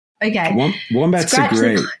Okay. Wombats are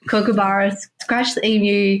great. The kookaburra, scratch the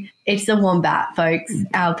emu. It's a wombat, folks.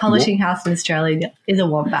 Our publishing house in Australia is a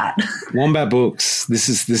wombat. Wombat books. This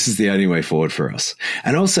is the only way forward for us.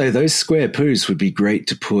 And also, those square poos would be great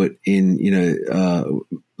to put in,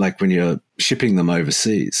 like when you're shipping them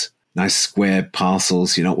overseas. Nice square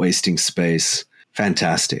parcels. You're not wasting space.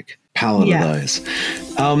 Fantastic. Palette of those.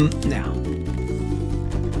 Now.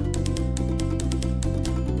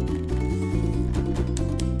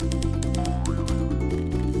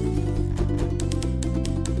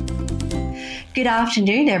 Good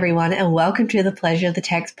afternoon, everyone, and welcome to the Pleasure of the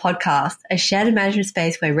Text podcast, a shared management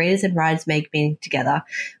space where readers and writers make meaning together.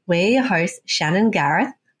 We're your hosts, Shannon and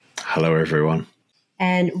Gareth. Hello, everyone.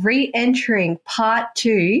 And re-entering part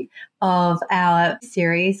 2 of our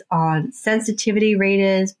series on sensitivity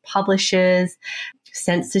readers, publishers,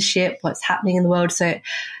 censorship, what's happening in the world. So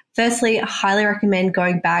firstly, I highly recommend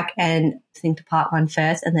going back and listening to part 1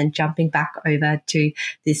 first and then jumping back over to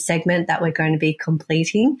this segment that we're going to be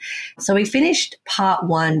completing. So we finished part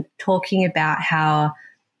 1 talking about how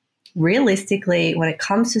realistically, when it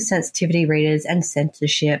comes to sensitivity readers and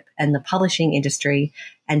censorship and the publishing industry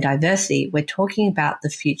and diversity, we're talking about the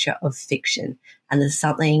future of fiction. And this is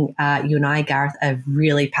something you and I, Gareth, are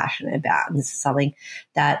really passionate about. And this is something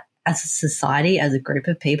that as a society, as a group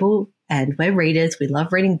of people, and we're readers, we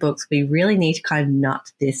love reading books, we really need to kind of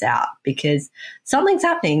nut this out because something's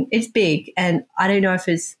happening. It's big. And I don't know if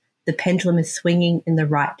the pendulum is swinging in the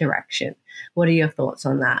right direction. What are your thoughts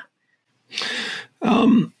on that?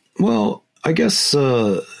 Well, I guess,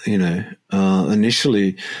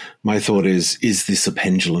 initially my thought is this a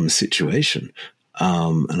pendulum situation?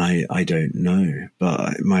 And I don't know,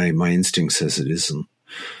 but my instinct says it isn't.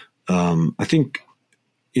 I think,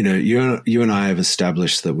 you and I have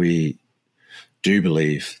established that we do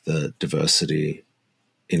believe that diversity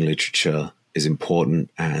in literature is important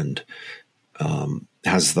and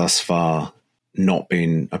has thus far not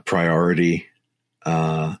been a priority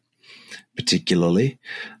particularly.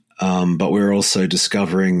 But we're also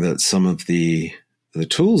discovering that some of the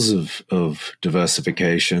tools of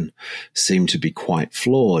diversification seem to be quite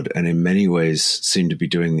flawed and in many ways seem to be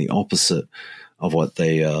doing the opposite of what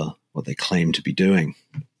they claim to be doing.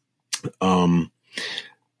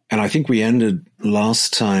 And I think we ended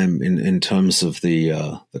last time in terms of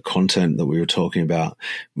the content that we were talking about.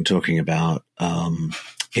 We're talking about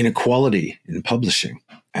inequality in publishing,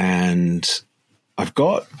 and I've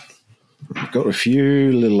got a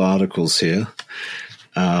few little articles here.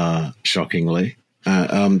 Shockingly,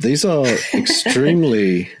 these are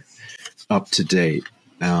extremely up to date.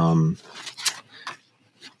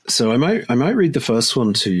 So I might read the first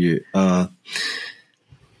one to you.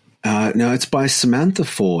 Now it's by Samantha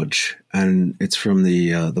Forge, and it's from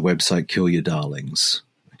the website Kill Your Darlings,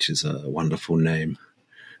 which is a wonderful name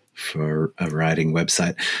for a writing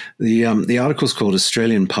website. The article's called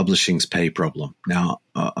 "Australian Publishing's Pay Problem." Now,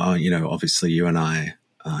 obviously you and I,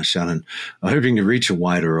 Shannon, are hoping to reach a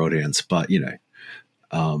wider audience, but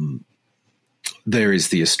there is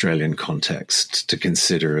the Australian context to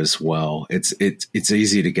consider as well. It's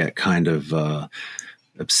easy to get kind of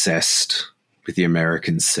obsessed with the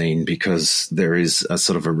American scene because there is a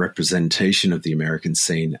sort of a representation of the American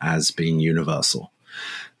scene as being universal,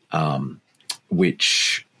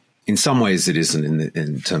 which in some ways it isn't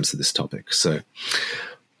in terms of this topic. So,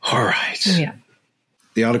 all right. Yeah.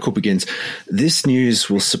 The article begins, "This news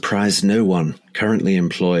will surprise no one currently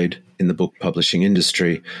employed in the book publishing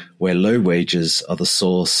industry, where low wages are the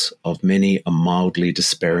source of many a mildly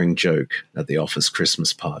despairing joke at the office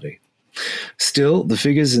Christmas party. Still, the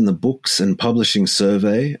figures in the Books and Publishing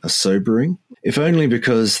Survey are sobering, if only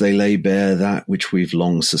because they lay bare that which we've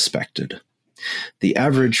long suspected. The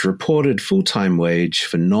average reported full-time wage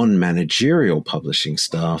for non-managerial publishing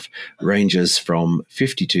staff ranges from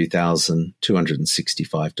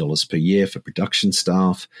 $52,265 per year for production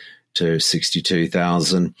staff to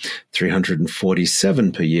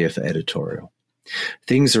 $62,347 per year for editorial.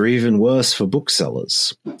 Things are even worse for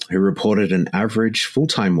booksellers, who reported an average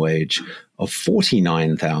full-time wage of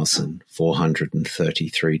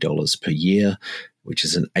 $49,433 per year, which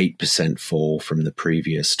is an 8% fall from the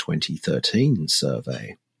previous 2013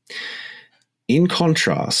 survey. In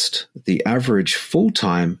contrast, the average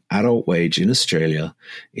full-time adult wage in Australia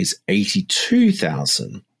is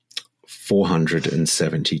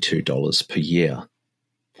 $82,472 per year.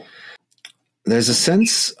 There's a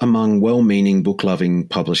sense among well-meaning book-loving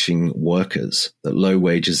publishing workers that low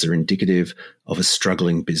wages are indicative of a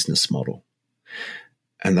struggling business model,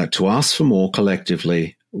 and that to ask for more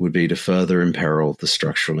collectively would be to further imperil the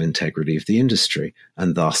structural integrity of the industry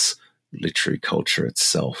and thus literary culture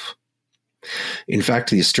itself. In fact,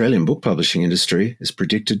 the Australian book publishing industry is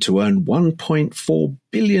predicted to earn $1.4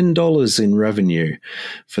 billion in revenue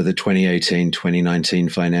for the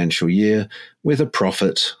 2018-2019 financial year, with a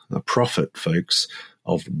profit, folks,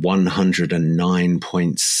 of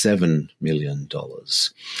 $109.7 million.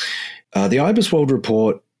 The IBIS World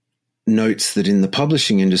Report notes that in the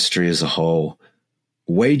publishing industry as a whole,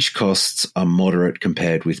 wage costs are moderate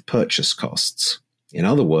compared with purchase costs. In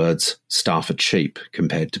other words, staff are cheap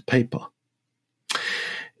compared to paper.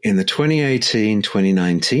 In the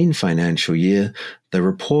 2018-2019 financial year, the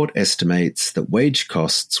report estimates that wage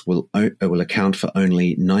costs will account for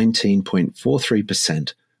only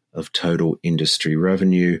 19.43% of total industry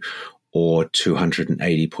revenue, or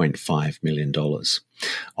 $280.5 million.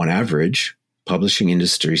 On average, publishing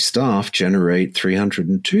industry staff generate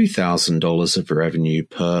 $302,000 of revenue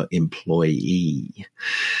per employee.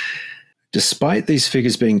 Despite these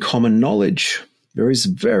figures being common knowledge, there is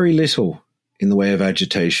very little in the way of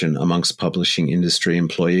agitation amongst publishing industry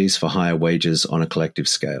employees for higher wages on a collective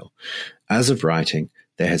scale. As of writing,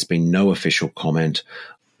 there has been no official comment.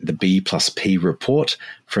 The B+P report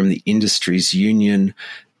from the industry's union,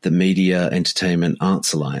 the Media, Entertainment,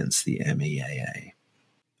 Arts Alliance, the MEAA.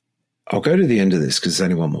 I'll go to the end of this because there's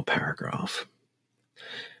only one more paragraph.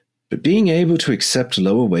 But being able to accept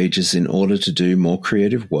lower wages in order to do more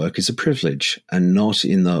creative work is a privilege, and not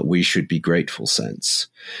in the we should be grateful sense.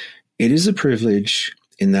 It is a privilege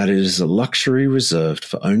in that it is a luxury reserved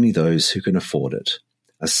for only those who can afford it,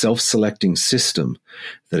 a self-selecting system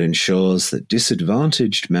that ensures that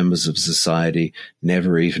disadvantaged members of society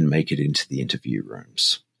never even make it into the interview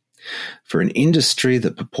rooms. For an industry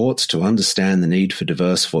that purports to understand the need for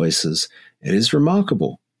diverse voices, it is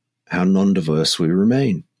remarkable how non-diverse we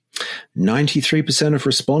remain. 93% of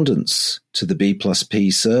respondents to the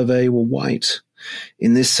B+P survey were white.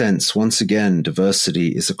 In this sense, once again, diversity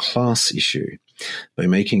is a class issue. By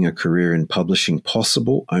making a career in publishing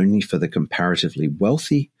possible only for the comparatively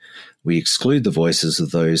wealthy, we exclude the voices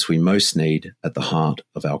of those we most need at the heart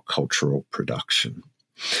of our cultural production.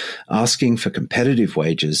 Asking for competitive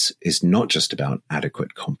wages is not just about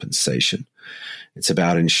adequate compensation. It's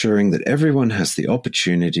about ensuring that everyone has the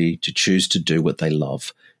opportunity to choose to do what they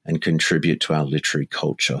love and contribute to our literary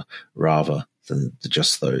culture rather than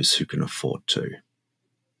just those who can afford to.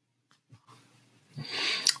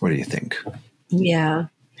 What do you think? Yeah.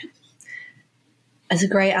 It's a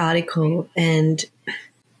great article, and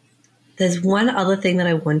there's one other thing that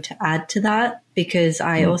I want to add to that, because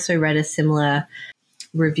I also read a similar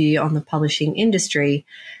review on the publishing industry,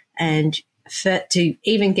 and to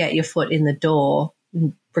even get your foot in the door,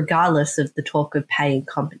 regardless of the talk of pay and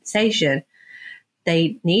compensation,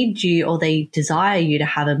 they need you, or they desire you, to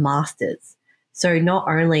have a master's. So not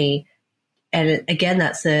only, and again,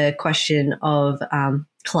 that's a question of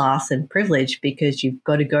class and privilege, because you've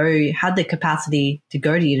got to have the capacity to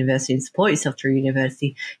go to university and support yourself through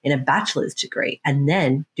university in a bachelor's degree, and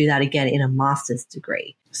then do that again in a master's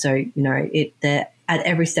degree. So, at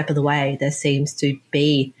every step of the way, there seems to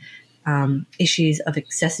be issues of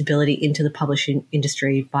accessibility into the publishing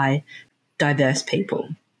industry by diverse people.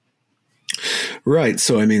 Right.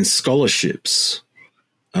 So, scholarships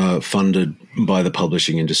funded by the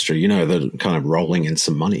publishing industry, they're kind of rolling in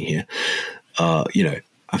some money here. A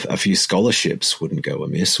few scholarships wouldn't go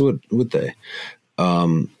amiss, would they?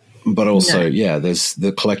 But also, no. There's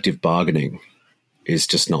the collective bargaining is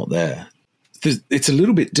just not there. It's a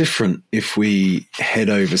little bit different if we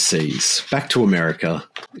head overseas, back to America.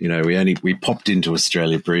 We popped into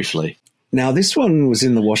Australia briefly. Now, this one was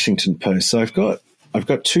in the Washington Post. So I've got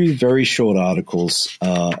two very short articles,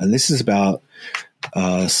 and this is about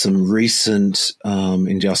some recent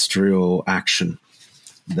industrial action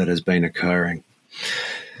that has been occurring.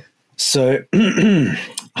 So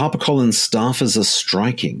HarperCollins staffers are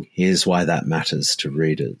striking. Here's why that matters to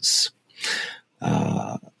readers.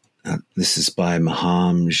 This is by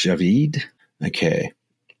Maham Javid. Okay.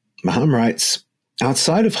 Maham writes,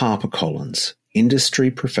 outside of HarperCollins,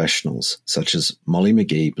 industry professionals such as Molly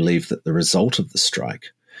McGee believe that the result of the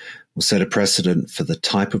strike will set a precedent for the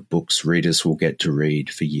type of books readers will get to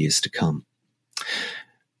read for years to come.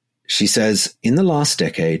 She says, in the last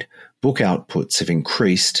decade, book outputs have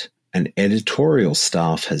increased and editorial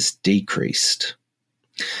staff has decreased.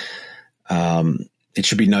 It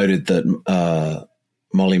should be noted that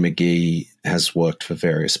Molly McGee has worked for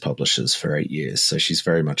various publishers for 8 years, so she's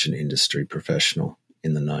very much an industry professional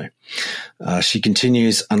in the know. She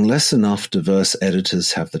continues, unless enough diverse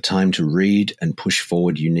editors have the time to read and push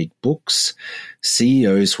forward unique books,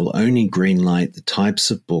 CEOs will only greenlight the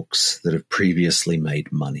types of books that have previously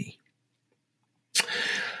made money.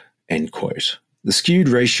 End quote. The skewed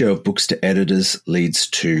ratio of books to editors leads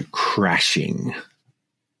to crashing.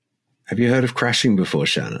 Have you heard of crashing before,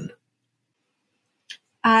 Shannon?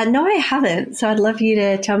 No, I haven't. So I'd love you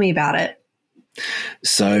to tell me about it.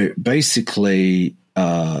 So basically,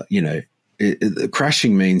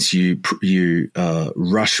 crashing means you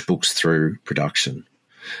rush books through production,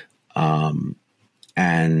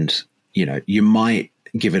 and you might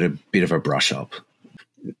give it a bit of a brush up.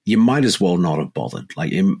 You might as well not have bothered.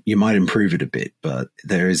 Like you might improve it a bit, but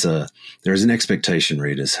there is an expectation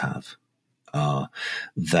readers have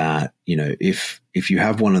that if you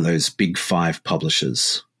have one of those big five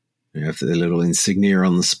publishers, if the little insignia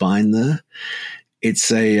on the spine there,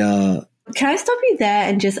 it's a. Can I stop you there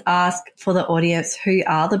and just ask for the audience, who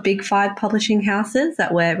are the big five publishing houses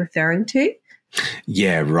that we're referring to?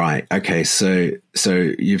 Yeah, right. Okay, so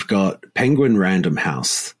you've got Penguin Random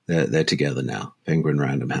House. They're together now. Penguin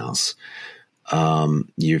Random House.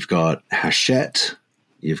 You've got Hachette.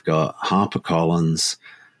 You've got HarperCollins.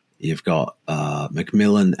 You've got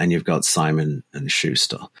Macmillan, and you've got Simon and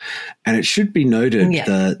Schuster. And it should be noted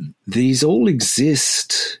that these all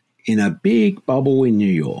exist in a big bubble in New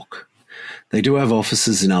York. They do have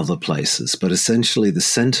offices in other places, but essentially the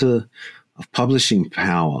center of publishing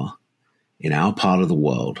power in our part of the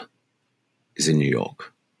world is in New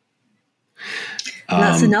York.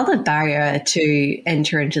 That's another barrier to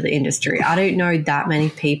enter into the industry. I don't know that many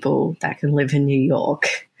people that can live in New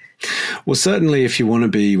York. Well, certainly if you want to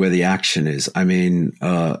be where the action is, I mean,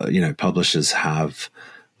 publishers have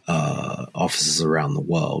offices around the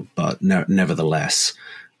world, but nevertheless,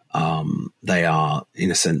 they are,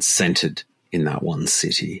 in a sense, centered in that one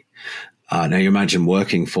city. Now, you imagine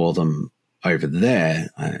working for them over there,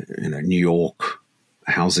 New York,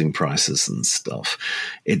 housing prices and stuff.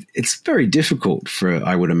 It's very difficult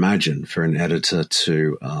I would imagine, for an editor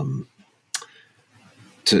to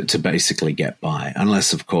basically get by,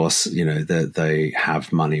 unless, of course, they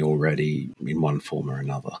have money already in one form or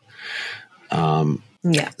another.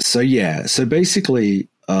 So basically,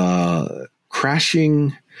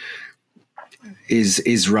 crashing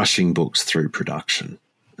is rushing books through production,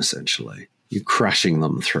 essentially. You're crashing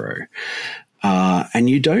them through. And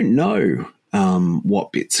you don't know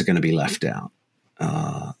what bits are going to be left out.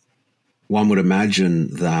 One would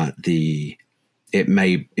imagine that it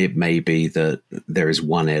may be that there is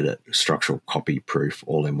one edit, structural copy proof,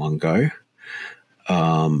 all in one go.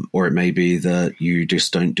 Or it may be that you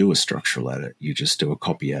just don't do a structural edit. You just do a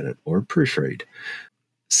copy edit or a proofread.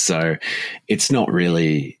 So it's not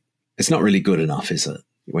really good enough, is it?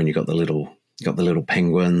 When you got the little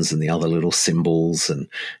penguins and the other little symbols, and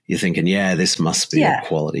you're thinking, this must be a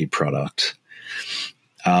quality product.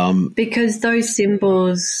 Because those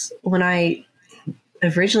symbols, when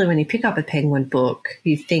you pick up a penguin book,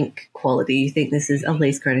 you think quality, you think this is at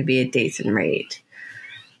least going to be a decent read.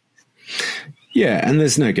 Yeah, and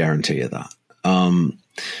there's no guarantee of that. And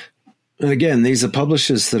again, these are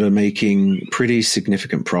publishers that are making pretty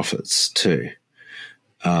significant profits too.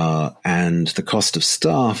 And the cost of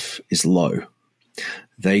staff is low.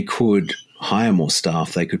 They could hire more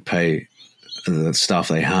staff. They could pay the staff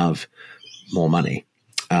they have more money.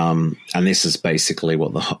 And this is basically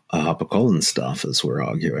what the HarperCollins staffers were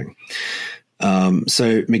arguing.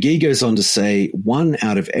 So McGee goes on to say 1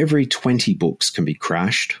 out of every 20 books can be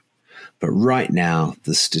crashed, but right now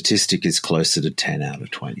the statistic is closer to 10 out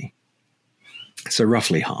of 20. So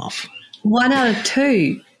roughly half. 1 out of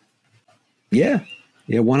 2. Yeah,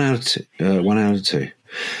 1 out of 2. 1 out of 2.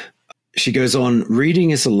 She goes on, reading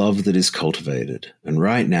is a love that is cultivated, and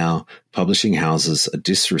right now publishing houses are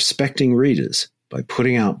disrespecting readers by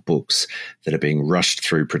putting out books that are being rushed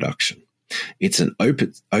through production. It's an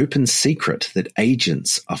open secret that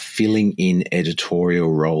agents are filling in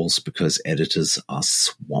editorial roles because editors are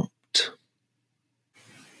swamped.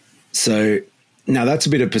 So now that's a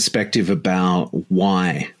bit of perspective about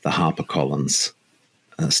why the HarperCollins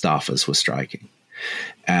staffers were striking.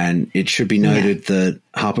 And it should be noted that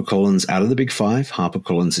HarperCollins, out of the big five,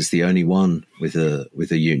 HarperCollins is the only one with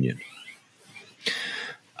a union.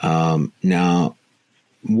 Now,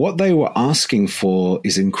 what they were asking for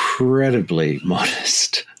is incredibly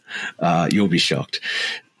modest. You'll be shocked.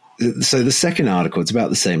 So the second article, it's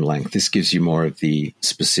about the same length. This gives you more of the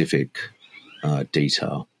specific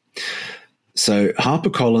detail. So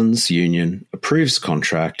HarperCollins union approves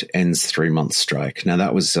contract, ends 3-month strike. Now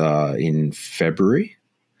that was in February.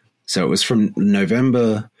 So it was from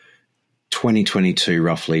November 2022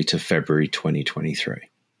 roughly to February 2023.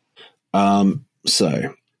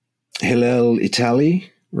 So Hillel Itali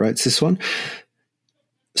writes this one.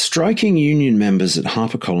 Striking union members at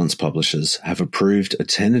HarperCollins Publishers have approved a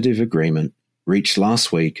tentative agreement reached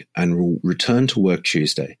last week and will return to work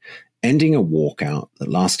Tuesday, ending a walkout that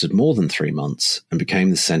lasted more than 3 months and became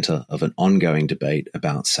the centre of an ongoing debate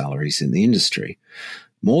about salaries in the industry.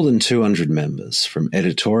 More than 200 members, from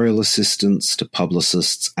editorial assistants to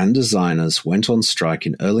publicists and designers, went on strike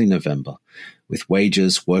in early November, with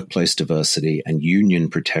wages, workplace diversity, and union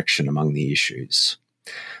protection among the issues.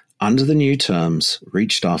 Under the new terms,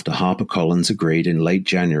 reached after HarperCollins agreed in late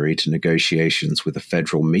January to negotiations with a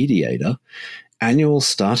federal mediator, annual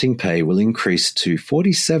starting pay will increase to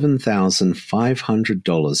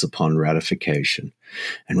 $47,500 upon ratification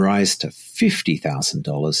and rise to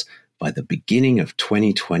 $50,000 by the beginning of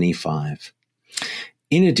 2025.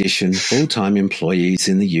 In addition, full-time employees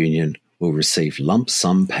in the union will receive lump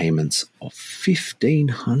sum payments of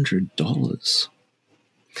 $1,500.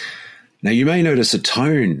 Now, you may notice a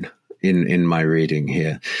tone in my reading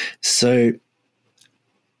here. So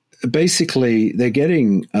basically, they're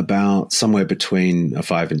getting about somewhere between a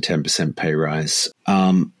 5 and 10% pay rise,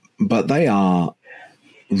 but they are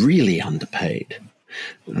really underpaid.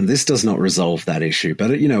 And this does not resolve that issue,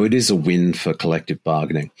 but it is a win for collective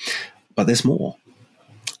bargaining. But there's more.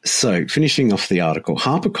 So, finishing off the article,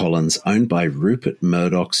 HarperCollins, owned by Rupert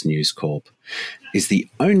Murdoch's News Corp, is the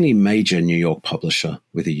only major New York publisher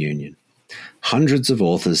with a union. Hundreds of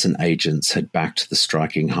authors and agents had backed the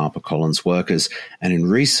striking HarperCollins workers, and in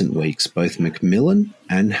recent weeks, both Macmillan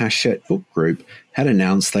and Hachette Book Group had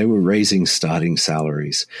announced they were raising starting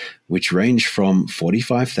salaries, which range from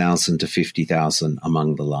 $45,000 to $50,000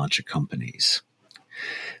 among the larger companies.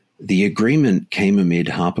 The agreement came amid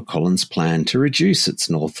HarperCollins' plan to reduce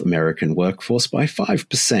its North American workforce by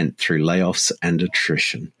 5% through layoffs and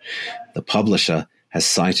attrition. The publisher has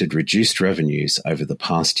cited reduced revenues over the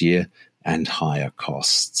past year and higher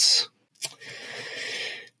costs.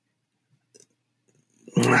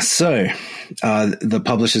 So the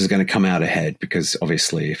publishers are going to come out ahead because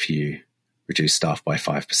obviously if you reduce staff by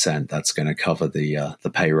 5%, that's going to cover the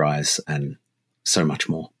pay rise and so much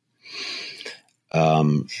more.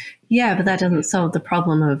 Yeah, but that doesn't solve the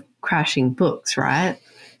problem of crashing books, right?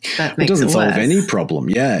 That makes it doesn't solve worse. any problem.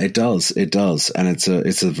 Yeah, it does. It does. And it's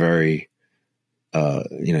a very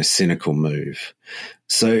cynical move.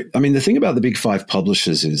 So, I mean, the thing about the big five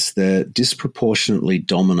publishers is they're disproportionately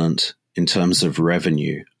dominant in terms of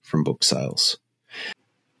revenue from book sales.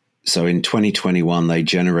 So in 2021, they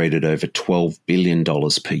generated over $12 billion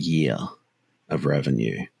per year of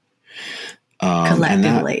revenue.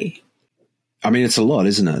 Collectively. It's a lot,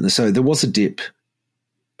 isn't it? So there was a dip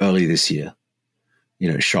early this year.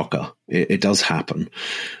 Shocker. It does happen.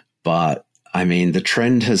 But I mean, the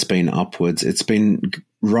trend has been upwards. It's been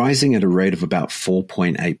rising at a rate of about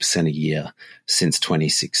 4.8% a year since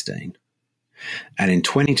 2016. And in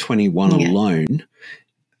 2021 alone,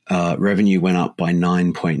 revenue went up by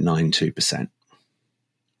 9.92%.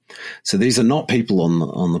 So these are not people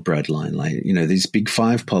on the breadline. These big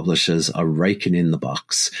five publishers are raking in the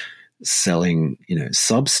bucks, selling,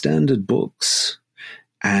 substandard books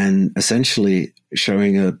and essentially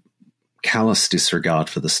showing a callous disregard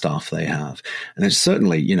for the staff they have. And it's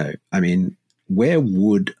certainly, where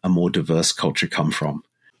would a more diverse culture come from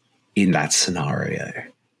in that scenario?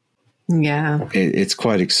 Yeah. It's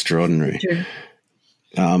quite extraordinary. Sure.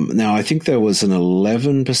 Now, I think there was an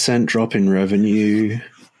 11% drop in revenue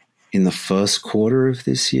in the first quarter of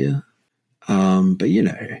this year. But,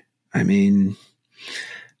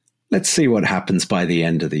 let's see what happens by the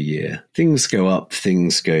end of the year. Things go up,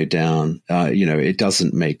 things go down. It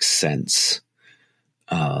doesn't make sense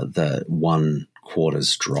that one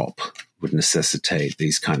quarter's drop would necessitate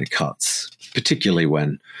these kind of cuts, particularly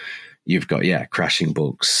when you've got, crashing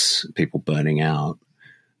books, people burning out.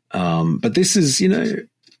 But this is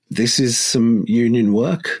some union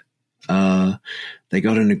work. They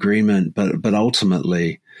got an agreement, but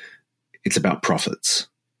ultimately it's about profits.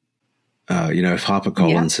 If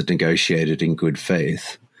HarperCollins had negotiated in good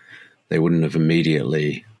faith, they wouldn't have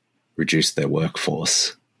immediately reduced their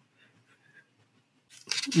workforce.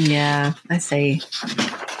 Yeah, I see.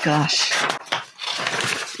 Gosh.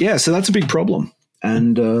 Yeah, so that's a big problem.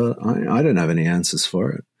 And I don't have any answers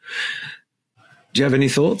for it. Do you have any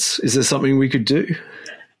thoughts? Is there something we could do?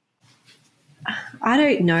 I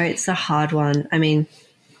don't know. It's a hard one. I mean,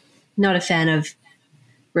 not a fan of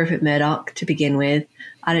Rupert Murdoch to begin with.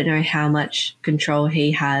 I don't know how much control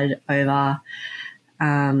he had over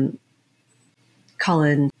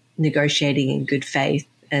Colin negotiating in good faith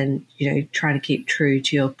and, trying to keep true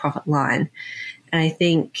to your profit line. And I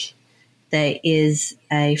think there is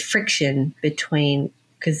a friction between,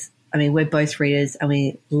 because, we're both readers and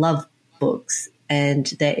we love books, and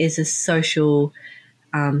there is a social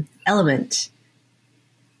element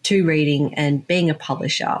to reading and being a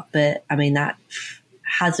publisher. But I mean, that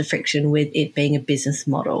has a friction with it being a business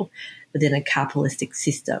model within a capitalistic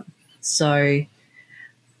system. So,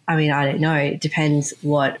 I mean, I don't know. It depends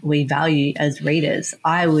what we value as readers.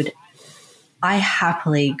 I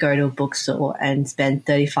happily go to a bookstore and spend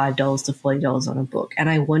 $35 to $40 on a book. And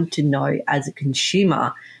I want to know as a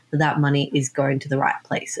consumer that money is going to the right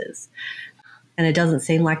places. And it doesn't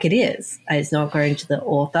seem like it is. It's not going to the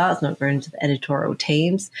author. It's not going to the editorial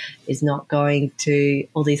teams. It's not going to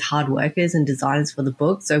all these hard workers and designers for the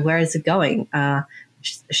book. So where is it going?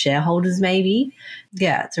 Shareholders, maybe?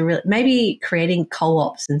 Yeah, maybe creating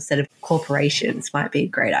co-ops instead of corporations might be a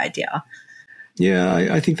great idea. Yeah,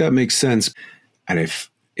 I think that makes sense. And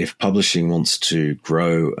if publishing wants to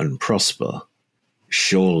grow and prosper,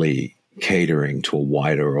 surely catering to a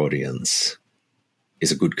wider audience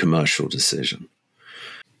is a good commercial decision.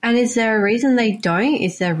 And is there a reason they don't?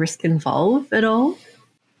 Is there risk involved at all?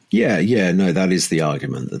 Yeah, no, that is the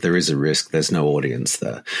argument, that there is a risk, there's no audience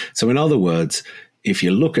there. So in other words, if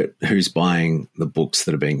you look at who's buying the books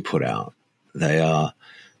that are being put out, they are,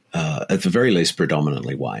 at the very least,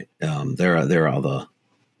 predominantly white. There are other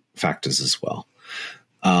factors as well.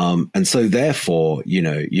 And so therefore,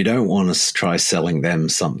 you don't want to try selling them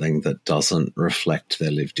something that doesn't reflect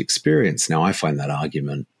their lived experience. Now, I find that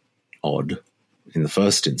argument odd in the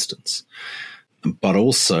first instance, but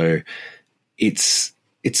also it's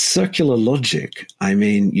circular logic. I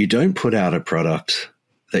mean, you don't put out a product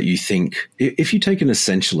that you think, if you take an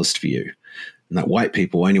essentialist view, and that white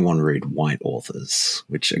people only want to read white authors,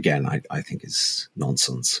 which again, I think is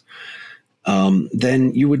nonsense,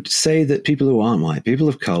 then you would say that people who aren't white, people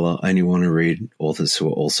of color, only want to read authors who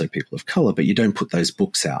are also people of color, but you don't put those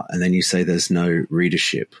books out. And then you say there's no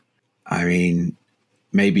readership. I mean,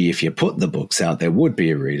 maybe if you put the books out, there would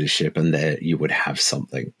be a readership and there you would have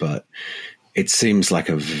something, but it seems like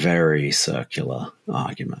a very circular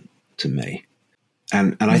argument to me.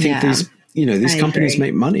 And I think these companies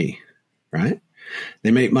make money, right?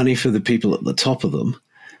 They make money for the people at the top of them.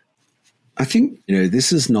 I think,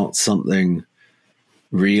 this is not something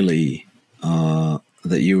really that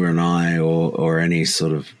you and I or any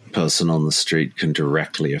sort of person on the street can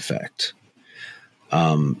directly affect.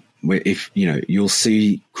 If you'll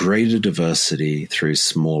see greater diversity through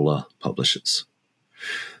smaller publishers.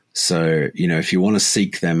 So, if you want to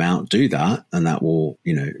seek them out, do that, and that will,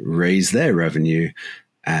 raise their revenue,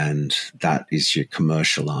 and that is your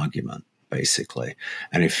commercial argument, basically.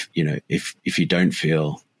 And if you don't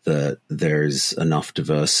feel that there is enough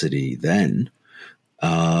diversity, then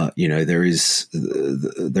there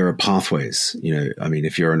are pathways. I mean,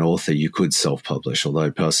 if you're an author, you could self-publish,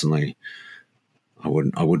 although personally I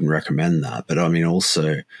wouldn't recommend that. But I mean,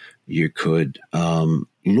 also you could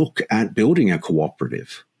look at building a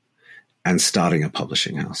cooperative and starting a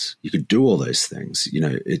publishing house. You could do all those things.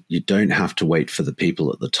 You don't have to wait for the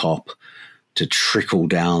people at the top to trickle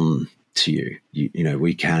down to you.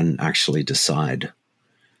 We can actually decide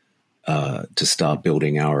to start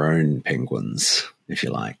building our own penguins, if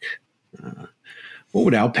you like. What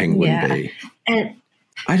would our penguin be? And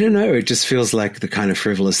I don't know. It just feels like the kind of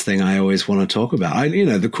frivolous thing I always want to talk about.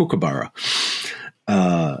 The kookaburra.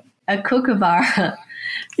 a kookaburra.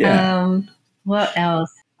 Yeah. What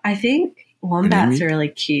else? I think wombats are really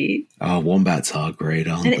cute. Oh, wombats are great,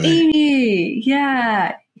 aren't An they? emu.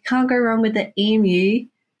 Yeah. You can't go wrong with the emu.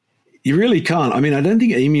 You really can't. I mean, I don't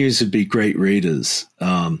think emus would be great readers.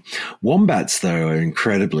 Wombats, though, are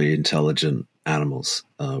incredibly intelligent animals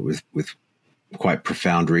with quite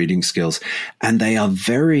profound reading skills, and they are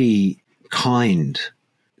very kind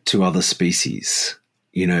to other species.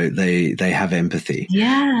 They have empathy.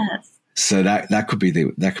 Yes. So that could be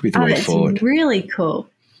the way forward. It's really cool.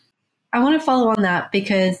 I want to follow on that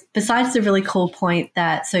because besides the really cool point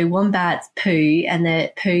that wombats poo and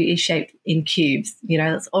their poo is shaped in cubes,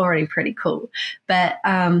 that's already pretty cool. But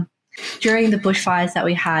during the bushfires that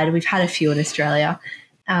we've had a few in Australia,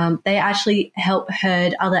 they actually help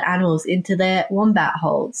herd other animals into their wombat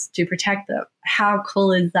holes to protect them. How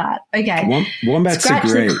cool is that? Okay. Wombats are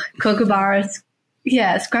great. Kookaburras.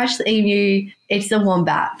 Yeah, scratch the emu. It's a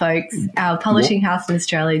wombat, folks. Our publishing house in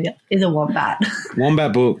Australia is a wombat.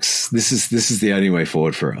 Wombat books. This is the only way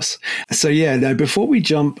forward for us. So yeah, now before we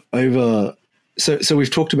jump over, so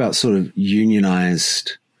we've talked about sort of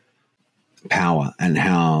unionized power and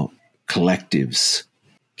how collectives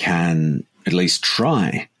can at least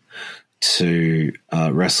try to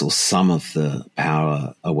wrestle some of the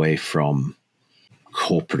power away from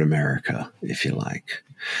corporate America, if you like.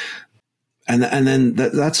 And then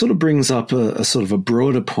that sort of brings up a sort of a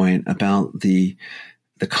broader point about the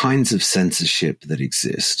kinds of censorship that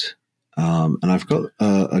exist. And I've got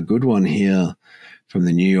a good one here from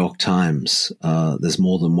the New York Times. There's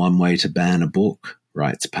more than one way to ban a book,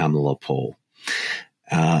 writes Pamela Paul.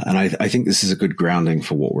 And I think this is a good grounding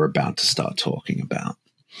for what we're about to start talking about.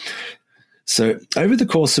 So over the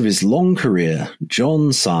course of his long career,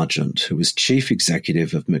 John Sargent, who was chief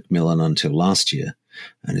executive of Macmillan until last year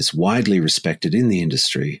and is widely respected in the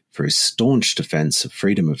industry for his staunch defense of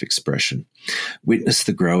freedom of expression, witnessed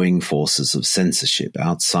the growing forces of censorship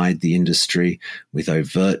outside the industry with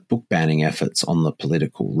overt book banning efforts on the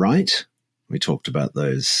political right. We talked about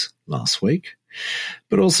those last week.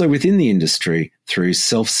 But also within the industry through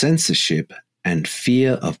self-censorship and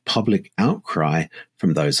fear of public outcry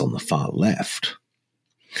from those on the far left.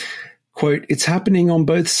 Quote, "It's happening on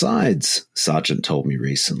both sides," Sargent told me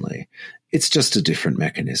recently. "It's just a different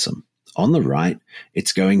mechanism. On the right,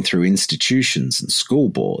 it's going through institutions and school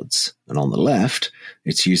boards, and on the left,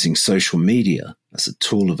 it's using social media as a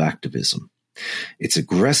tool of activism. It's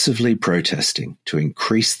aggressively protesting to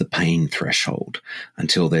increase the pain threshold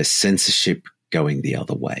until there's censorship going the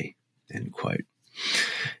other way," end quote.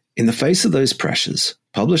 In the face of those pressures,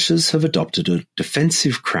 publishers have adopted a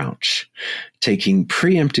defensive crouch, taking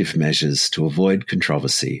preemptive measures to avoid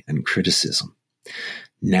controversy and criticism.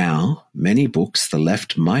 Now, many books the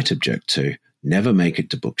left might object to never make it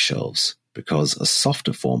to bookshelves because a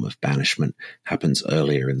softer form of banishment happens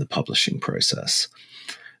earlier in the publishing process.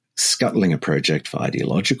 Scuttling a project for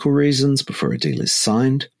ideological reasons before a deal is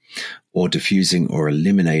signed, or diffusing or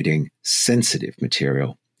eliminating sensitive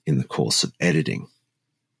material in the course of editing.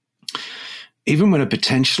 Even when a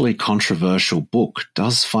potentially controversial book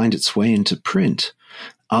does find its way into print,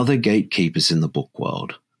 other gatekeepers in the book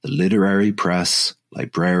world, the literary press,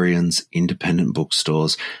 librarians, independent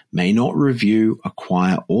bookstores, may not review,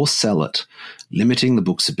 acquire, or sell it, limiting the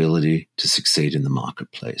book's ability to succeed in the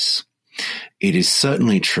marketplace. It is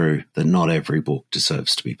certainly true that not every book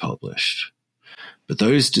deserves to be published. But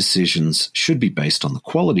those decisions should be based on the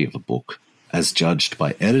quality of a book as judged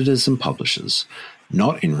by editors and publishers,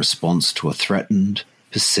 not in response to a threatened,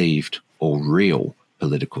 perceived, or real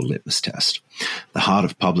political litmus test. The heart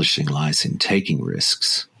of publishing lies in taking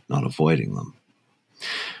risks, not avoiding them.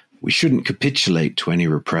 We shouldn't capitulate to any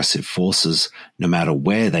repressive forces, no matter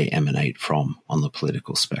where they emanate from on the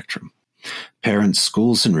political spectrum. Parents,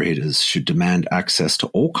 schools, and readers should demand access to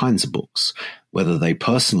all kinds of books, whether they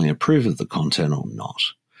personally approve of the content or not.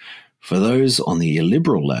 For those on the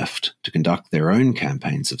illiberal left to conduct their own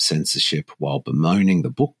campaigns of censorship while bemoaning the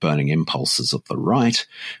book-burning impulses of the right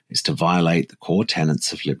is to violate the core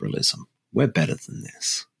tenets of liberalism. We're better than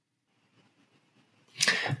this.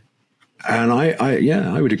 And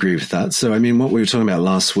I would agree with that. So, I mean, what we were talking about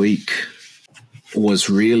last week was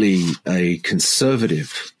really a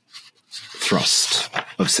conservative thrust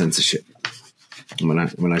of censorship.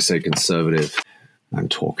 When I say conservative, I'm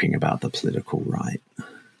talking about the political right.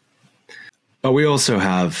 But we also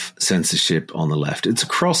have censorship on the left. It's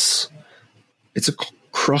across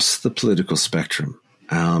the political spectrum.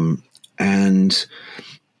 And,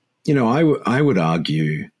 you know, I would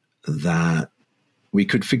argue that we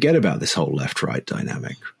could forget about this whole left-right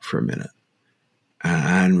dynamic for a minute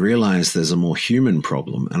and realize there's a more human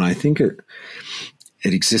problem. And I think it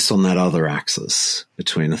exists on that other axis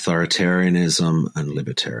between authoritarianism and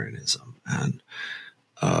libertarianism. And,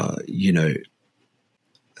 you know,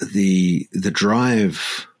 the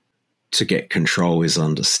drive to get control is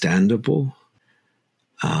understandable,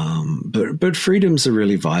 but freedoms are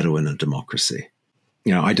really vital in a democracy.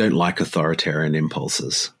 You know, I don't like authoritarian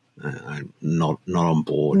impulses. I'm not on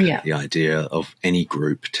board the idea of any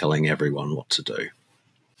group telling everyone what to do.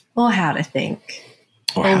 Or how to think.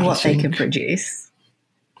 Or what they can produce.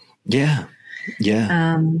 Yeah.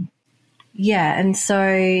 And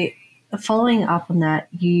so following up on that,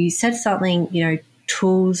 you said something, you know,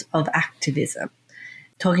 tools of activism,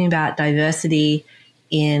 talking about diversity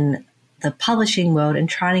in the publishing world and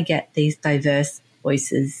trying to get these diverse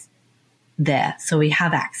voices there so we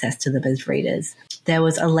have access to them as readers. There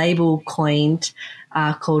was a label coined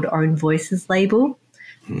called Own Voices label,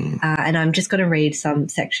 and I'm just going to read some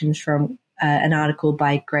sections from an article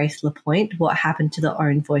by Grace Lapointe, What Happened to the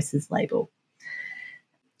Own Voices label.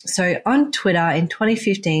 So on Twitter in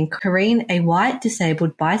 2015, Corrine, a white,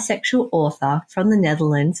 disabled, bisexual author from the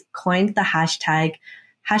Netherlands, coined the hashtag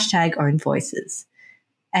Own Voices.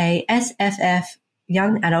 A SFF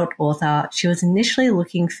young adult author, she was initially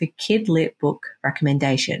looking for kid-lit book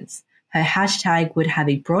recommendations. Her hashtag would have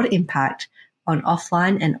a broad impact on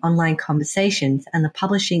offline and online conversations and the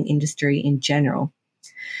publishing industry in general.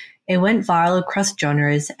 It went viral across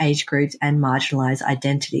genres, age groups, and marginalized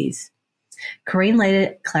identities. Corrine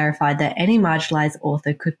later clarified that any marginalized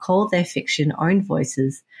author could call their fiction own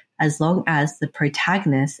voices as long as the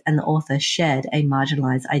protagonist and the author shared a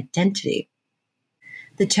marginalized identity.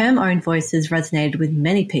 The term own voices resonated with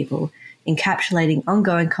many people, encapsulating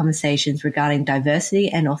ongoing conversations regarding diversity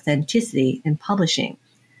and authenticity in publishing.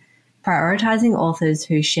 Prioritizing authors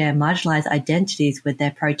who share marginalized identities with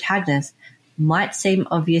their protagonists might seem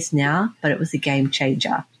obvious now, but it was a game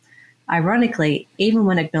changer. Ironically, even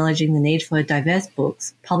when acknowledging the need for diverse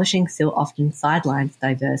books, publishing still often sidelines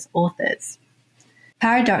diverse authors.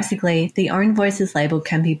 Paradoxically, the own voices label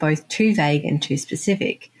can be both too vague and too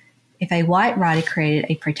specific. If a white writer created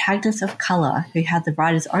a protagonist of color who had the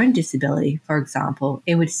writer's own disability, for example,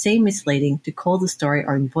 it would seem misleading to call the story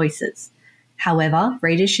own voices. However,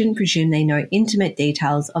 readers shouldn't presume they know intimate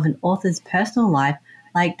details of an author's personal life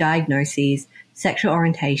like diagnoses, sexual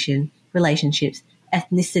orientation, relationships,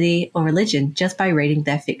 ethnicity, or religion just by reading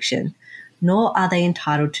their fiction, nor are they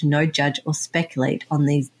entitled to know, judge, or speculate on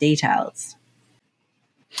these details.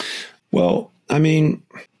 Well, I mean,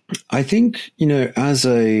 I think, as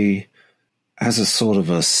a sort of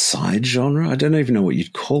a side genre, I don't even know what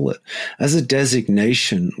you'd call it, as a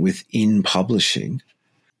designation within publishing,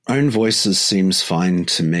 own voices seems fine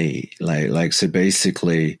to me. So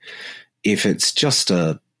basically, if it's just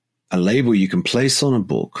a label you can place on a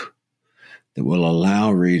book that will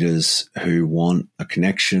allow readers who want a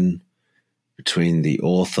connection between the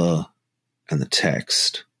author and the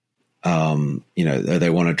text, they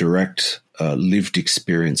want a direct lived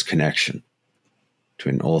experience connection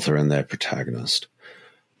between author and their protagonist,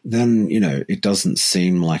 then, it doesn't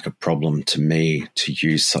seem like a problem to me to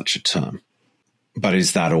use such a term. But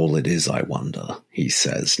is that all it is, I wonder, he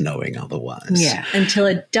says, knowing otherwise. Yeah, until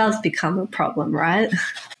it does become a problem, right?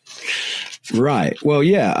 Right. Well,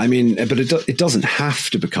 yeah, I mean, but it doesn't have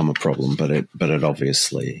to become a problem, but it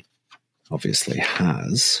obviously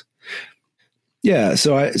has. Yeah,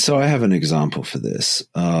 so I have an example for this.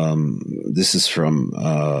 This is from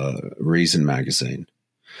Reason magazine.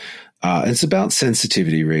 It's about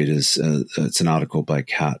sensitivity readers. It's an article by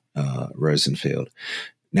Kat Rosenfield.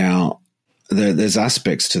 Now, there's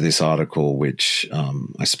aspects to this article which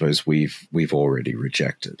I suppose we've already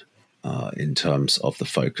rejected in terms of the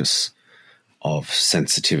focus of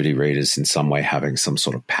sensitivity readers in some way having some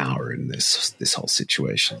sort of power in this whole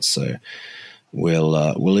situation. So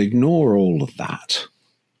we'll ignore all of that.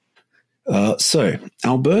 So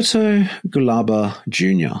Alberto Gulaba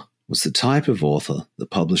Jr. was the type of author that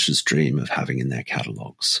publishers dream of having in their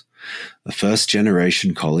catalogues. A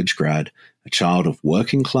first-generation college grad, a child of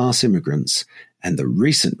working-class immigrants, and the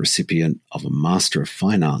recent recipient of a Master of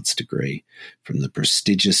Fine Arts degree from the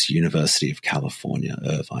prestigious University of California,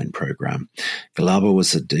 Irvine program, Gulaba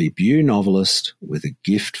was a debut novelist with a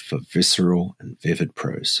gift for visceral and vivid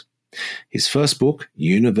prose. His first book,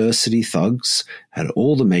 University Thugs, had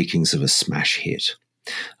all the makings of a smash hit.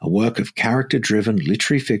 A work of character-driven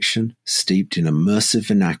literary fiction steeped in immersive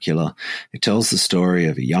vernacular, it tells the story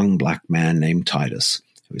of a young black man named Titus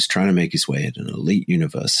who is trying to make his way at an elite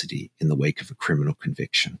university in the wake of a criminal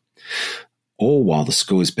conviction. All while the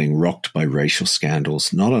school is being rocked by racial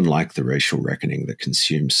scandals, not unlike the racial reckoning that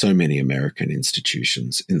consumed so many American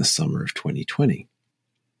institutions in the summer of 2020.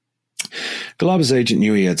 Gulaba's agent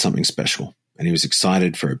knew he had something special, and he was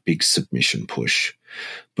excited for a big submission push.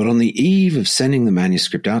 But on the eve of sending the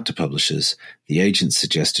manuscript out to publishers, the agent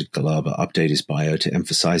suggested Gulaba update his bio to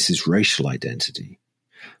emphasize his racial identity.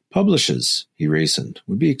 Publishers, he reasoned,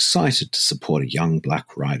 would be excited to support a young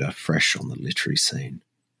black writer fresh on the literary scene.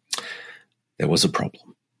 There was a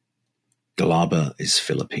problem. Gulaba is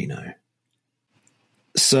Filipino.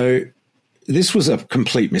 So this was a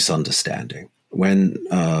complete misunderstanding. When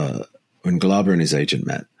Gulaba and his agent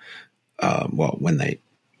met, when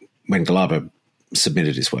Gulaba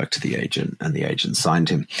submitted his work to the agent and the agent signed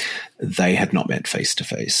him, they had not met face to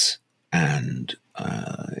face, and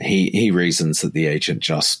he reasons that the agent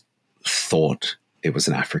just thought it was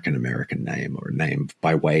an African American name or a name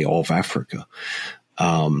by way of Africa,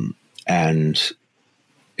 and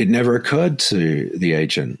it never occurred to the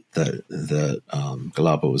agent that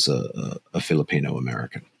Gulaba was a Filipino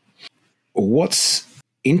American. What's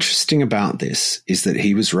interesting about this is that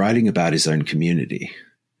he was writing about his own community.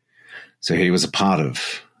 So he was a part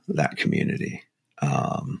of that community,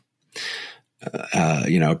 a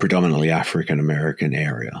predominantly African-American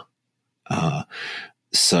area.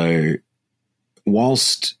 So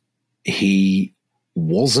whilst he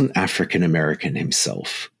wasn't African-American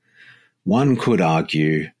himself, one could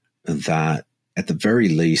argue that at the very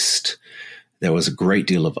least there was a great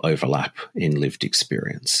deal of overlap in lived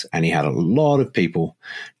experience, and he had a lot of people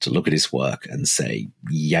to look at his work and say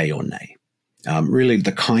yay or nay. Really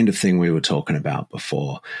the kind of thing we were talking about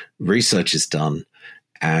before. Research is done,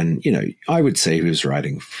 and, I would say he was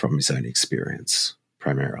writing from his own experience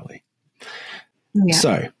primarily. Yeah.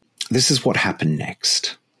 So this is what happened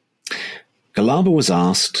next. Galaba was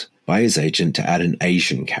asked by his agent to add an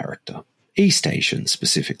Asian character, East Asian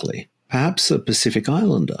specifically, perhaps a Pacific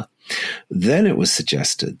Islander. Then it was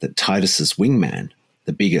suggested that Titus's wingman,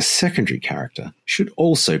 the biggest secondary character, should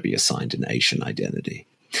also be assigned an Asian identity.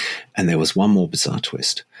 And there was one more bizarre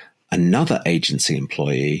twist. Another agency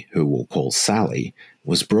employee, who we'll call Sally,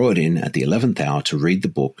 was brought in at the 11th hour to read the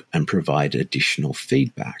book and provide additional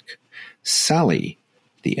feedback. Sally,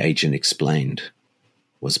 the agent explained,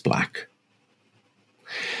 was black.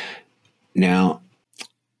 Now,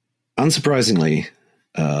 unsurprisingly,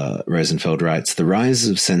 Rosenfeld writes, the rise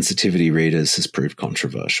of sensitivity readers has proved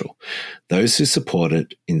controversial. Those who support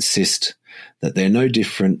it insist that they're no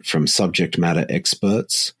different from subject matter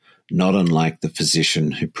experts, not unlike the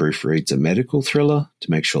physician who proofreads a medical thriller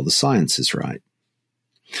to make sure the science is right.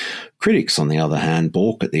 Critics, on the other hand,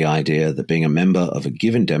 balk at the idea that being a member of a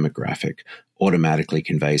given demographic automatically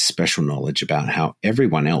conveys special knowledge about how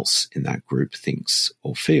everyone else in that group thinks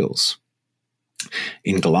or feels.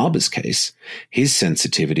 In Galaba's case, his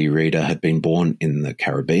sensitivity reader had been born in the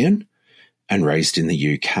Caribbean and raised in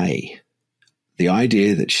the UK. The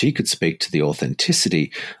idea that she could speak to the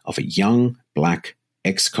authenticity of a young black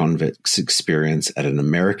ex-convict's experience at an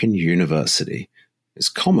American university is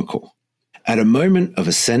comical. At a moment of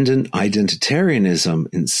ascendant identitarianism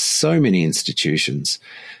in so many institutions,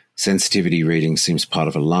 sensitivity reading seems part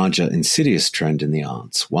of a larger insidious trend in the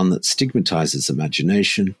arts, one that stigmatizes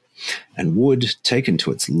imagination and would, taken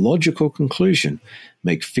to its logical conclusion,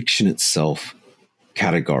 make fiction itself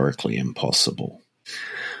categorically impossible.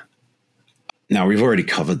 Now, we've already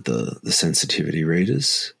covered the sensitivity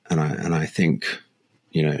readers, and I think,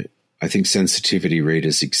 I think sensitivity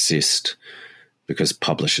readers exist because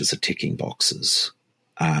publishers are ticking boxes.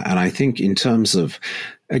 And I think in terms of,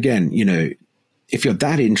 again, if you're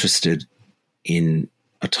that interested in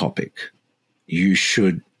a topic, you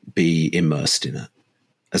should be immersed in it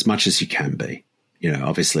as much as you can be.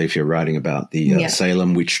 Obviously, if you're writing about the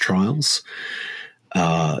Salem witch trials,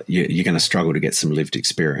 you're going to struggle to get some lived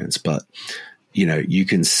experience. But, you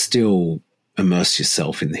can still immerse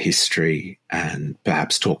yourself in the history and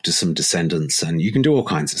perhaps talk to some descendants, and you can do all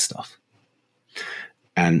kinds of stuff.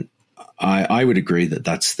 And I would agree that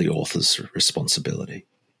that's the author's responsibility.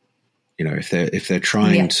 If they're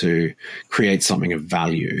trying to create something of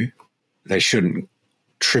value, they shouldn't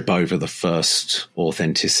trip over the first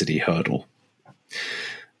authenticity hurdle.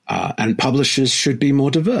 And publishers should be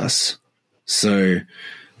more diverse. So,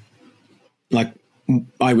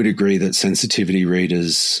 I would agree that sensitivity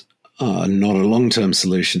readers are not a long-term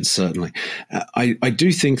solution, certainly. I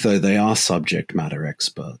do think, though, they are subject matter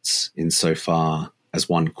experts insofar as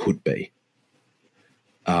one could be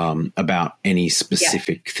about any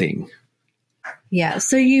specific thing. Yeah.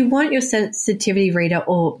 So you want your sensitivity reader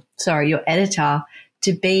your editor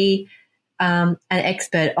to be an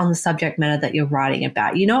expert on the subject matter that you're writing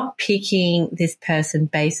about. You're not picking this person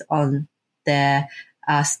based on their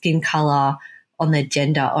skin color, on their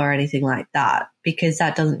gender or anything like that, because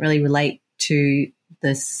that doesn't really relate to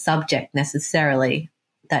the subject necessarily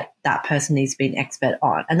that person needs to be an expert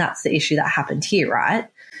on. And that's the issue that happened here, right?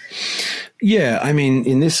 Yeah. I mean,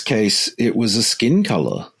 in this case, it was a skin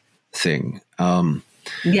color thing.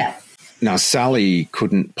 Now, Sally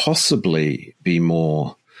couldn't possibly be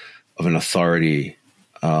more of an authority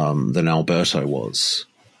than Alberto was.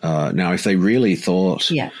 Now, if they really thought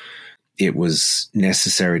it was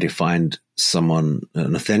necessary to find someone,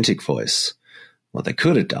 an authentic voice, what they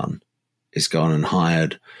could have done is gone and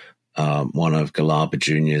hired one of Galaba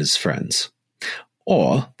Jr.'s friends.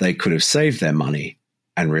 Or they could have saved their money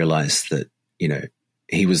and realized that,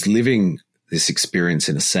 he was living this experience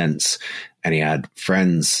in a sense, and he had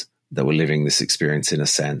friends that were living this experience in a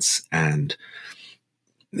sense. And,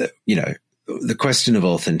 the question of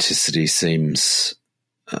authenticity seems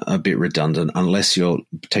a bit redundant unless you're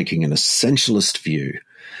taking an essentialist view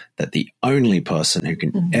that the only person who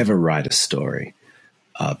can ever write a story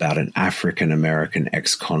about an African-American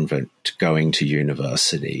ex-convict going to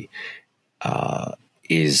university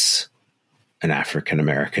is an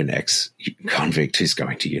African-American ex-convict who's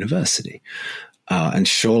going to university. And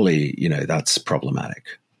surely, that's problematic.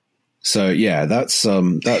 So, yeah, that's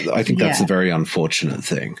I think that's a very unfortunate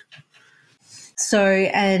thing. So,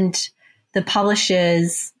 and the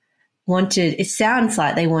publishers it sounds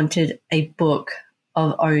like they wanted a book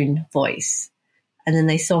of own voice. And then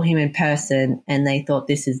they saw him in person and they thought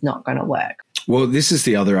this is not going to work. Well, this is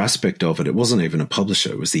the other aspect of it. It wasn't even a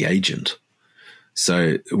publisher. It was the agent.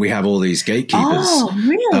 So we have all these gatekeepers. Oh,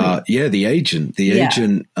 really? Yeah, the agent. The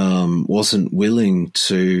agent wasn't willing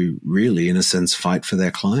to really, in a sense, fight for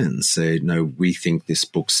their clients. Say, no, we think this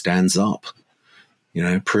book stands up.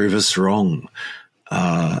 Prove us wrong.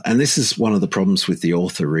 And this is one of the problems with the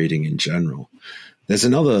author reading in general. There's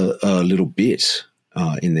another little bit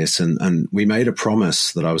in this, and we made a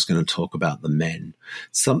promise that I was going to talk about the men,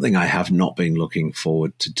 something I have not been looking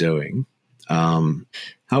forward to doing.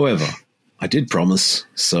 However, I did promise,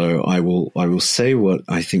 so I will say what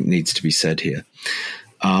I think needs to be said here.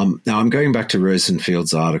 Now, I'm going back to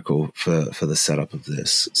Rosenfield's article for the setup of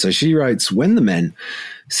this. So she writes, when The Men,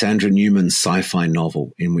 Sandra Newman's sci-fi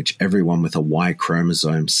novel in which everyone with a Y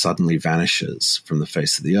chromosome suddenly vanishes from the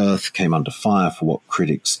face of the earth, came under fire for what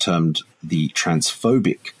critics termed the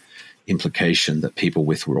transphobic implication that people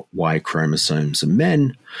with Y chromosomes are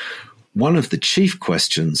men, one of the chief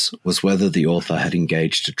questions was whether the author had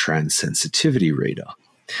engaged a trans sensitivity reader.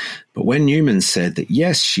 But when Newman said that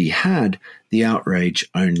yes, she had, the outrage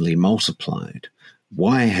only multiplied.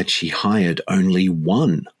 Why had she hired only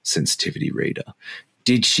one sensitivity reader?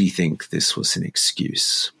 Did she think this was an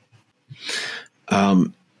excuse?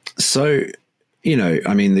 The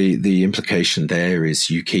implication there is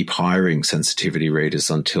you keep hiring sensitivity readers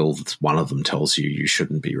until one of them tells you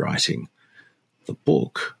shouldn't be writing the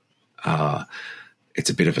book. It's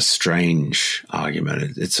a bit of a strange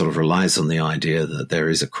argument. It sort of relies on the idea that there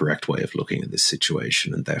is a correct way of looking at this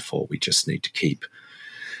situation, and therefore we just need to keep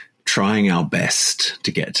trying our best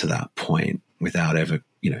to get to that point without ever,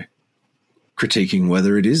 critiquing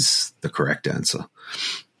whether it is the correct answer.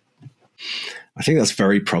 I think that's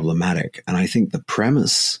very problematic. And I think the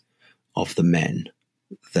premise of The Men,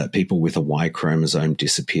 that people with a Y chromosome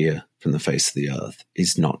disappear from the face of the earth,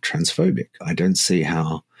 is not transphobic. I don't see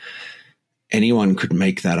how anyone could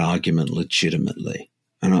make that argument legitimately.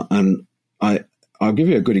 And I'll give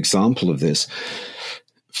you a good example of this.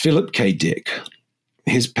 Philip K. Dick,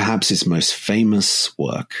 perhaps his most famous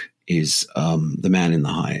work is The Man in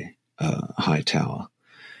the High Tower.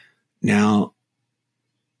 Now,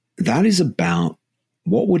 that is about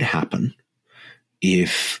what would happen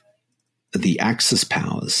if the Axis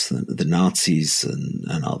powers, the Nazis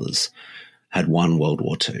and others, had won World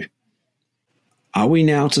War II. Are we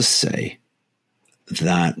now to say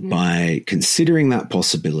that by considering that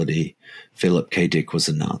possibility, Philip K. Dick was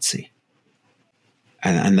a Nazi?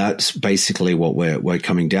 And that's basically what we're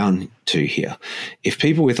coming down to here. If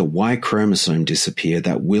people with a Y chromosome disappear,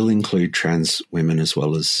 that will include trans women as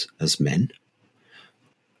well as men.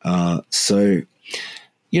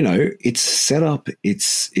 It's set up,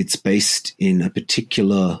 it's based in a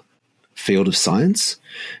particular field of science.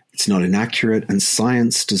 It's not inaccurate, and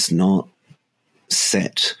science does not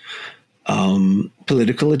set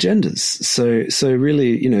political agendas. So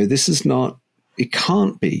really, this is not, it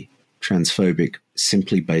can't be transphobic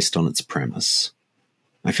simply based on its premise.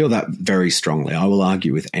 I feel that very strongly. I will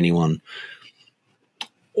argue with anyone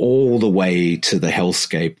all the way to the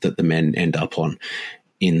hellscape that the men end up on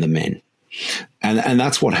in The Men. And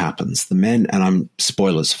that's what happens. The Men, and I'm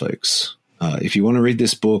spoilers, folks. If you want to read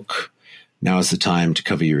this book, now is the time to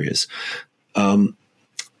cover your ears.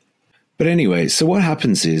 But anyway, so what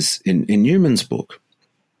happens is in Newman's book,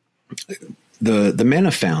 the men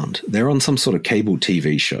are found. They're on some sort of cable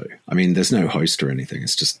TV show. I mean, there's no host or anything.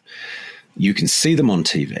 It's just you can see them on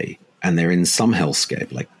TV, and they're in some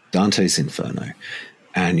hellscape, like Dante's Inferno.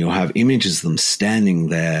 And you'll have images of them standing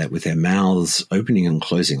there with their mouths opening and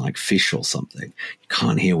closing like fish or something. You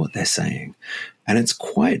can't hear what they're saying. And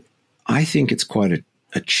I think it's quite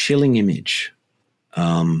a chilling image.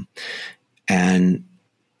 And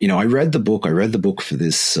I read the book for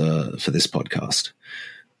this podcast.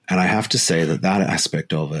 And I have to say that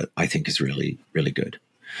aspect of it, I think, is really, really good.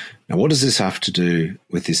 Now, what does this have to do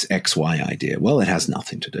with this XY idea? Well, it has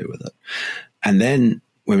nothing to do with it. And then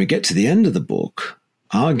when we get to the end of the book,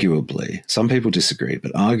 arguably, some people disagree,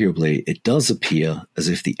 but arguably it does appear as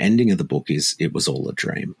if the ending of the book is it was all a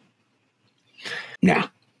dream. Now,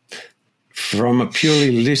 from a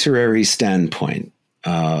purely literary standpoint,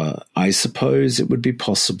 I suppose it would be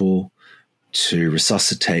possible to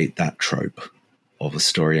resuscitate that trope of a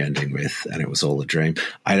story ending with, and it was all a dream.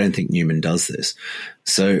 I don't think Newman does this.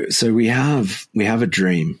 So we have a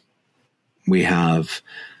dream. We have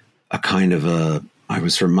a kind of I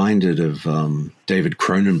was reminded of David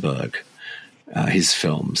Cronenberg, his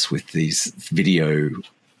films with these video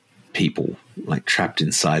people like trapped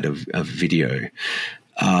inside of video.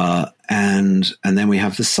 And then we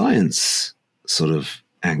have the science sort of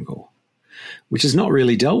angle, which is not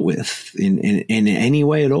really dealt with in any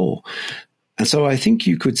way at all. And so I think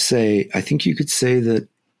you could say that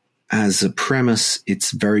as a premise,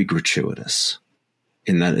 it's very gratuitous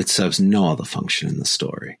in that it serves no other function in the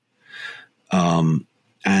story.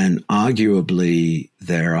 And arguably,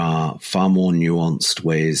 there are far more nuanced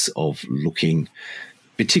ways of looking,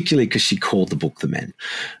 particularly because she called the book The Men,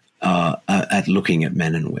 at looking at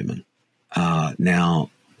men and women. Now,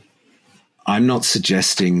 I'm not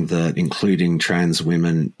suggesting that including trans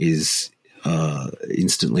women is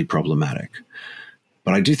instantly problematic.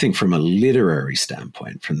 But I do think from a literary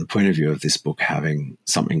standpoint, from the point of view of this book having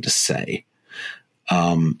something to say,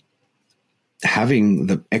 having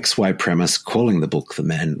the XY premise, calling the book The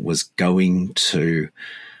Men, was going to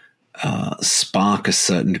spark a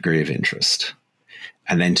certain degree of interest.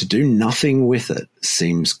 And then to do nothing with it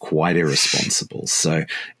seems quite irresponsible. So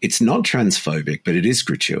it's not transphobic, but it is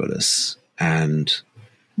gratuitous. And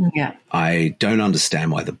I don't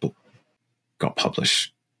understand why the book got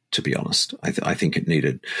published, to be honest. I think it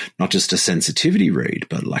needed not just a sensitivity read,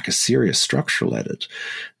 but like a serious structural edit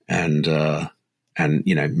and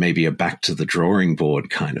maybe a back to the drawing board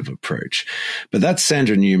kind of approach. But that's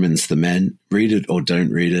Sandra Newman's The Men. Read it or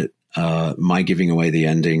don't read it. My giving away the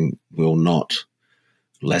ending will not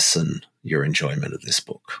lessen your enjoyment of this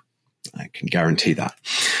book. I can guarantee that.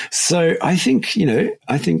 So I think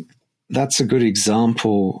that's a good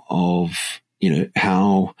example of,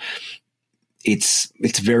 how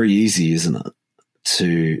it's very easy, isn't it,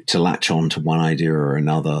 to latch on to one idea or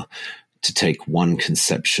another, to take one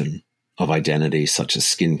conception of identity, such as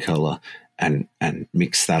skin color, and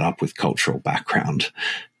mix that up with cultural background.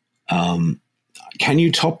 Can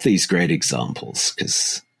you top these great examples?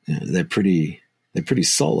 Because they're pretty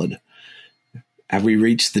solid. Have we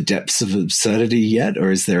reached the depths of absurdity yet,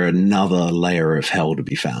 or is there another layer of hell to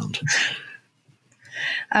be found?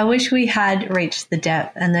 I wish we had reached the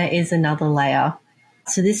depth, and there is another layer.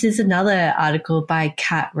 So this is another article by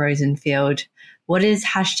Kat Rosenfield. What is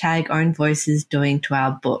 #Own Voices doing to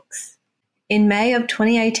our books? In May of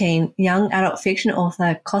 2018, young adult fiction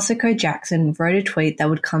author Kosako Jackson wrote a tweet that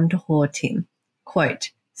would come to haunt him.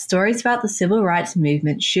 Quote, "Stories about the civil rights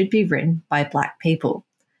movement should be written by Black people.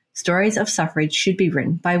 Stories of suffrage should be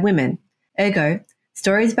written by women. Ergo,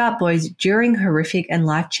 stories about boys during horrific and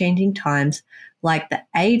life-changing times like the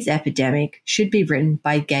AIDS epidemic should be written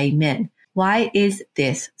by gay men. Why is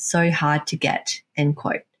this so hard to get?" End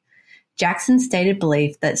quote. Jackson's stated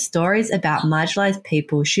belief that stories about marginalized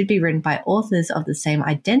people should be written by authors of the same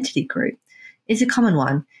identity group is a common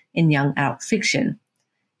one in young adult fiction.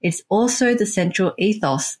 It's also the central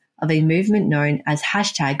ethos of a movement known as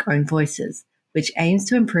 #Own Voices, which aims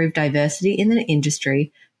to improve diversity in the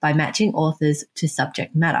industry by matching authors to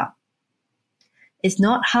subject matter. It's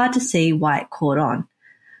not hard to see why it caught on.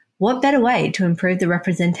 What better way to improve the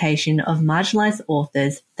representation of marginalized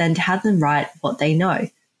authors than to have them write what they know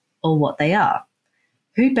or what they are?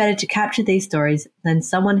 Who better to capture these stories than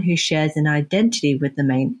someone who shares an identity with the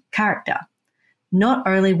main character? Not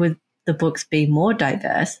only would the books be more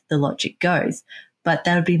diverse, the logic goes, but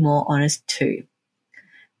they would be more honest too.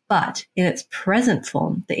 But in its present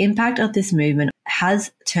form, the impact of this movement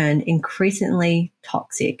has turned increasingly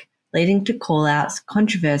toxic, leading to call-outs,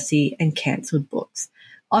 controversy, and cancelled books,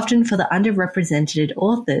 often for the underrepresented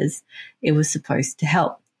authors it was supposed to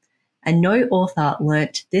help. And no author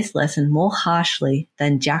learnt this lesson more harshly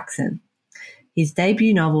than Jackson. His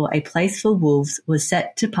debut novel, A Place for Wolves, was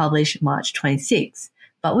set to publish March 26,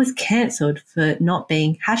 but was cancelled for not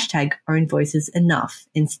being #Own Voices enough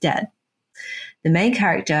instead. The main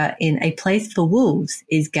character in A Place for Wolves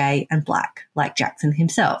is gay and Black, like Jackson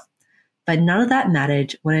himself. But none of that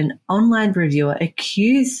mattered when an online reviewer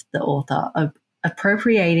accused the author of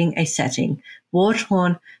appropriating a setting,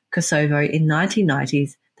 war-torn Kosovo in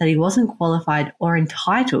 1990s, that he wasn't qualified or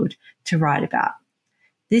entitled to write about.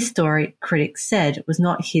 This story, critics said, was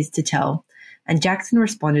not his to tell, and Jackson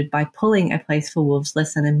responded by pulling A Place for Wolves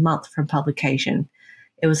less than a month from publication.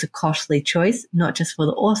 It was a costly choice, not just for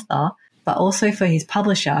the author, but also for his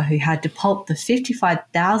publisher, who had to pulp the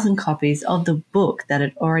 55,000 copies of the book that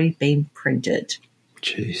had already been printed.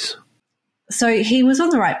 Jeez. So he was on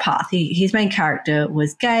the right path. His main character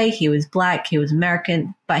was gay, he was Black, he was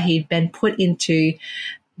American, but he'd been put into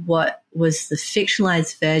what was the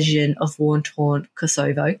fictionalized version of war-torn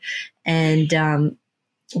Kosovo and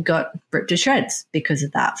got ripped to shreds because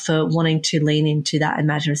of that, for wanting to lean into that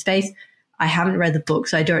imaginative space. I haven't read the book,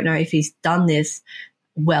 so I don't know if he's done this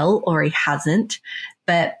well or he hasn't.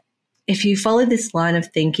 But if you follow this line of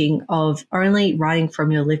thinking of only writing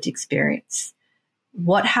from your lived experience,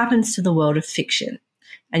 what happens to the world of fiction?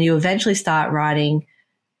 And you eventually start writing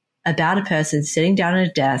about a person sitting down at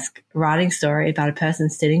a desk, writing a story about a person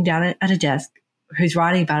sitting down at a desk, who's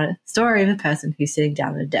writing about a story of a person who's sitting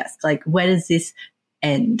down at a desk. Like, where does this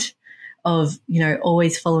end of,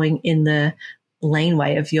 always following in the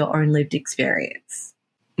laneway of your own lived experience?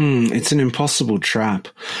 It's an impossible trap.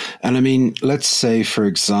 And I mean, let's say, for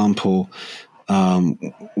example,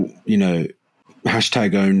 hashtag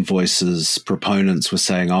own voices proponents were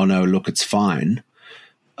saying, oh, no, look, it's fine.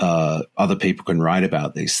 Other people can write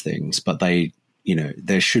about these things, but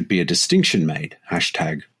there should be a distinction made,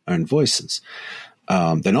 hashtag own voices.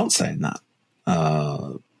 They're not saying that.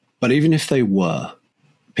 But even if they were,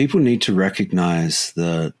 people need to recognize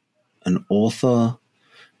that an author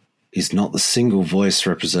is not the single voice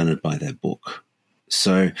represented by their book.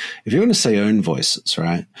 So if you're going to say own voices,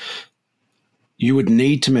 right, you would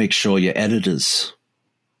need to make sure your editors,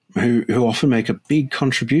 who often make a big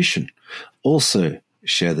contribution, also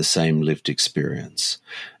share the same lived experience.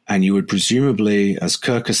 And you would presumably, as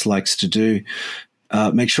Kirkus likes to do,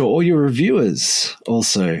 make sure all your reviewers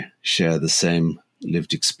also share the same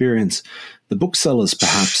lived experience. The booksellers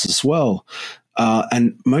perhaps as well.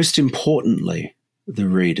 And most importantly, the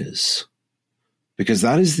readers. Because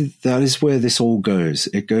that is where this all goes.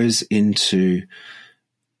 It goes into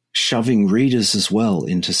shoving readers as well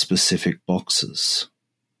into specific boxes.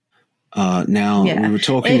 We were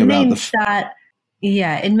talking about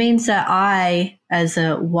it means that I, as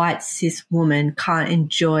a white cis woman, can't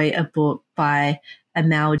enjoy a book by a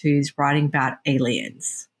male who's writing about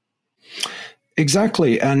aliens.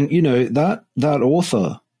 Exactly. And, that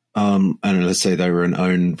author, and let's say they were an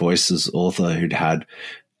own voices author who'd had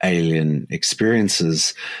alien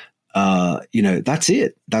experiences, that's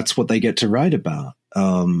it. That's what they get to write about.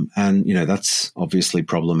 And that's obviously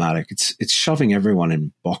problematic. It's shoving everyone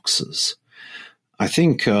in boxes. I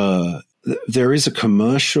think there is a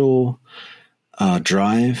commercial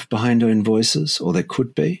drive behind own voices, or there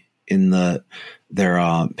could be, in that there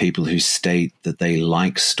are people who state that they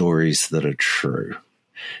like stories that are true,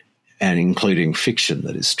 and including fiction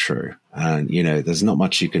that is true. And, there's not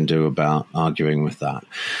much you can do about arguing with that.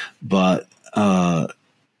 But, so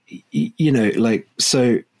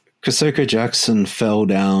Kosoko Jackson fell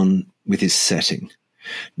down with his setting.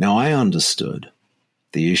 Now, I understood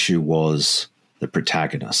the issue was the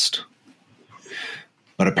protagonist,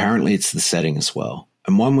 but apparently it's the setting as well.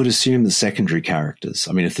 And one would assume the secondary characters.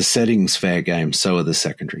 I mean, if the setting's fair game, so are the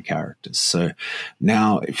secondary characters. So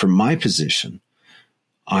now, from my position,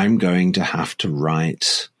 I'm going to have to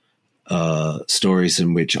write stories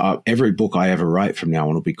in which every book I ever write from now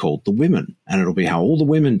on will be called The Women, and it'll be how all the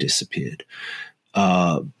women disappeared,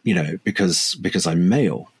 because I'm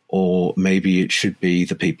male. Or maybe it should be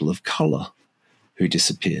the people of color who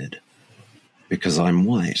disappeared because I'm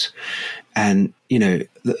white. And,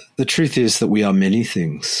 the truth is that we are many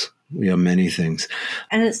things. We are many things.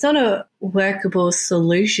 And it's not a workable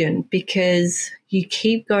solution because you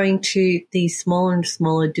keep going to these smaller and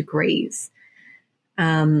smaller degrees.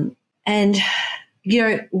 We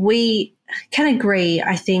can agree,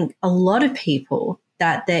 I think, a lot of people,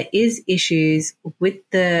 that there is issues with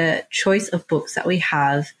the choice of books that we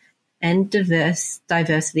have and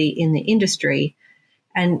diversity in the industry.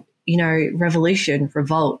 And,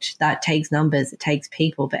 revolt, that takes numbers, it takes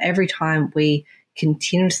people. But every time we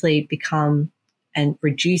continuously become and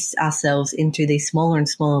reduce ourselves into these smaller and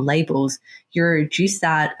smaller labels, you reduce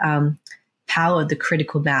that power of the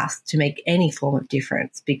critical mass to make any form of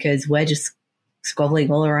difference, because we're just squabbling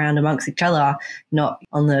all around amongst each other, not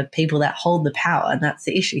on the people that hold the power. And that's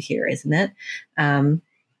the issue here, isn't it? And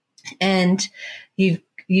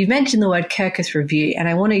you mentioned the word Kirkus Review, and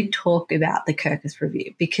I want to talk about the Kirkus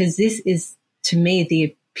Review because this is, to me,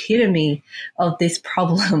 the epitome of this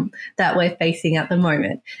problem that we're facing at the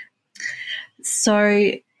moment.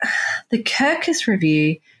 So the Kirkus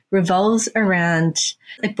Review revolves around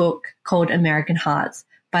a book called American Hearts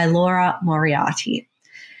by Laura Moriarty.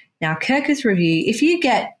 Now, Kirkus Review, if you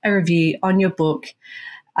get a review on your book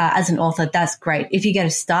as an author, that's great. If you get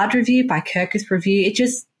a starred review by Kirkus Review, it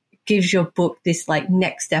just gives your book this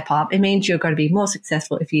next step up. It means you're going to be more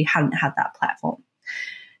successful if you hadn't had that platform.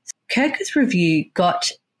 So Kirkus Review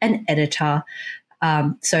got an editor,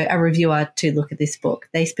 so a reviewer, to look at this book.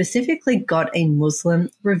 They specifically got a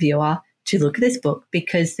Muslim reviewer to look at this book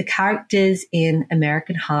because the characters in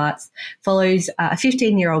American Hearts follows a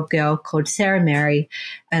 15-year-old girl called Sarah Mary,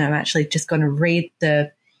 and I'm actually just going to read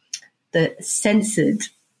the censored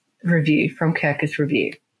review from Kirkus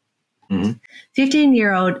Review.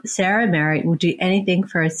 15-year-old Sarah Mary will do anything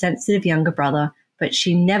for a sensitive younger brother, but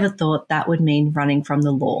she never thought that would mean running from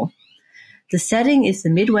the law. The setting is the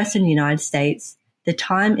Midwestern United States. The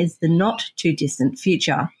time is the not-too-distant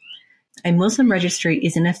future. A Muslim registry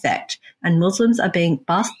is in effect, and Muslims are being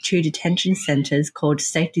bussed to detention centres called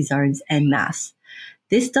safety zones en masse.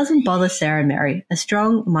 This doesn't bother Sarah Mary, a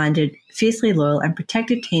strong-minded, fiercely loyal and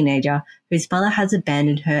protective teenager whose mother has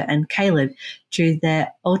abandoned her and Caleb to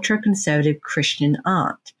their ultra-conservative Christian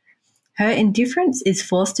aunt. Her indifference is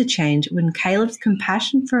forced to change when Caleb's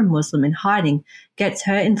compassion for a Muslim in hiding gets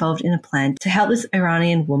her involved in a plan to help this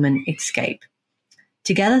Iranian woman escape.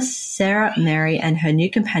 Together, Sarah Mary and her new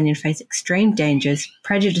companion face extreme dangers,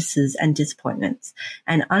 prejudices and disappointments,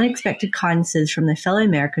 and unexpected kindnesses from their fellow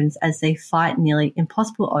Americans as they fight nearly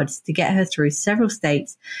impossible odds to get her through several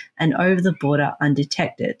states and over the border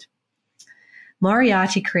undetected.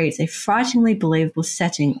 Moriarty creates a frighteningly believable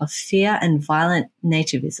setting of fear and violent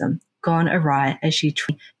nativism gone awry as she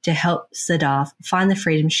tried to help Sadaf find the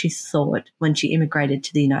freedom she sought when she immigrated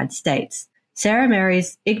to the United States. Sarah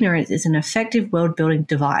Mary's ignorance is an effective world-building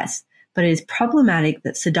device, but it is problematic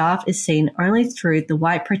that Sadaf is seen only through the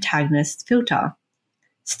white protagonist's filter.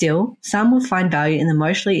 Still, some will find value in the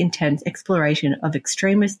emotionally intense exploration of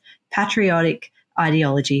extremist patriotic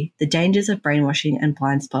ideology, the dangers of brainwashing and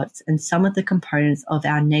blind spots, and some of the components of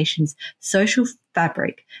our nation's social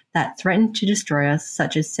fabric that threaten to destroy us,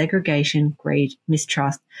 such as segregation, greed,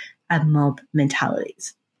 mistrust, and mob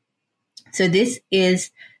mentalities. So this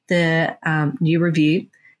is the new review.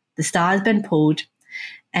 The star has been pulled,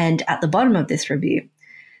 and at the bottom of this review,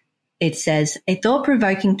 it says, a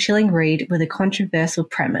thought-provoking, chilling read with a controversial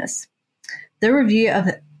premise. The review of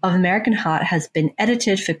American Heart has been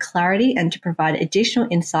edited for clarity and to provide additional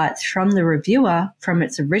insights from the reviewer from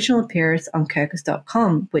its original appearance on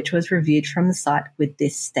Kirkus.com, which was reviewed from the site with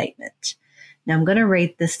this statement. Now I'm going to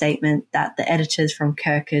read the statement that the editors from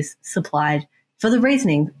Kirkus supplied for the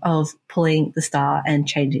reasoning of pulling the star and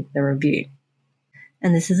changing the review.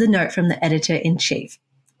 And this is a note from the editor-in-chief.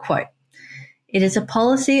 Quote, it is a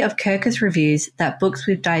policy of Kirkus Reviews that books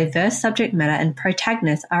with diverse subject matter and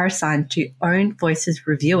protagonists are assigned to own voices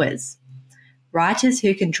reviewers, writers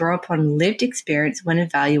who can draw upon lived experience when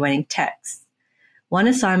evaluating texts. One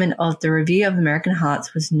assignment of the review of American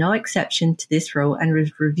Hearts was no exception to this rule and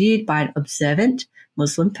was reviewed by an observant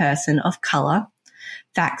Muslim person of color,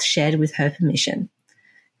 facts shared with her permission.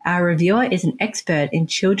 Our reviewer is an expert in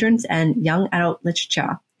children's and young adult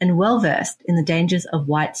literature and well-versed in the dangers of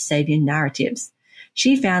white savior narratives.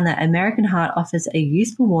 She found that American Heart offers a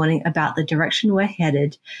useful warning about the direction we're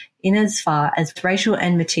headed in as far as racial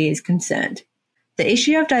enmity is concerned. The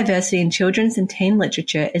issue of diversity in children's and teen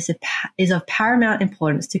literature is of paramount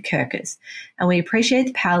importance to Kirkus, and we appreciate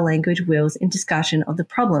the power language wields in discussion of the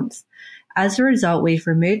problems. As a result, we've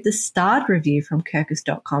removed the starred review from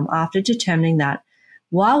Kirkus.com after determining that,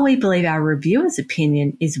 while we believe our reviewer's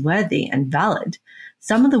opinion is worthy and valid,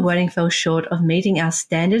 some of the wording fell short of meeting our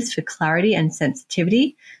standards for clarity and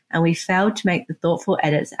sensitivity, and we failed to make the thoughtful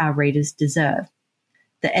edits our readers deserve.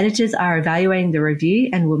 The editors are evaluating the review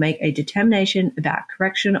and will make a determination about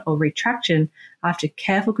correction or retraction after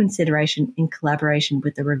careful consideration in collaboration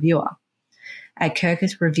with the reviewer. At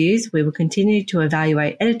Kirkus Reviews, we will continue to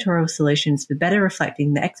evaluate editorial solutions for better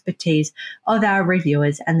reflecting the expertise of our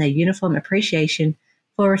reviewers and their uniform appreciation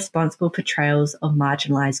for responsible portrayals of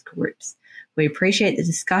marginalized groups. We appreciate the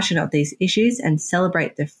discussion of these issues and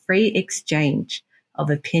celebrate the free exchange of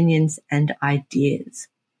opinions and ideas.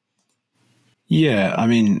 Yeah, I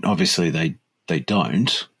mean, obviously they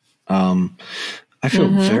don't. I feel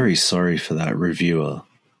very sorry for that reviewer.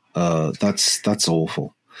 That's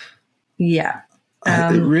awful. Yeah.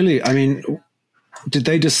 Really, I mean, did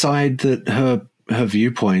they decide that her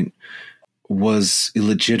viewpoint was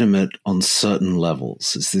illegitimate on certain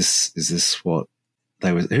levels? Is this what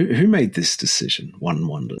they were? Who made this decision? One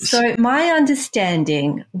wonders. So my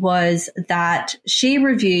understanding was that she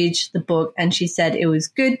reviewed the book and she said it was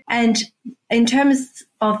good. And in terms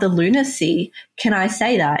of the lunacy, can I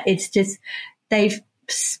say that it's just they've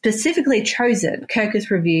specifically chosen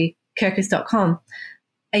Kirkus.com,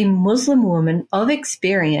 a Muslim woman of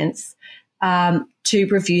experience, to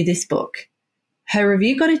review this book. Her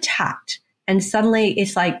review got attacked, and suddenly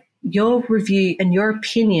it's like your review and your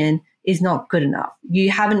opinion is not good enough. You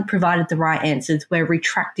haven't provided the right answers. We're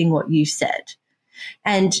retracting what you said.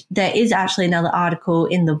 And there is actually another article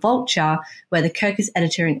in The Vulture where the Kirkus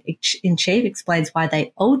editor-in-chief explains why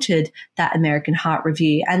they altered that American Heart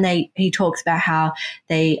review. And he talks about how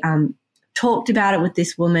they talked about it with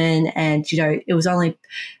this woman, and, it was only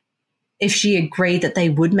if she agreed that they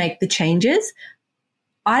would make the changes.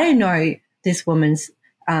 I don't know this woman's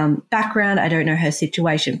background. I don't know her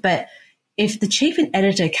situation. But if the chief and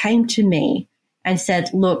editor came to me and said,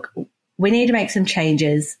 look, we need to make some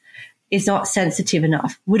changes, is not sensitive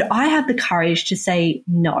enough. Would I have the courage to say,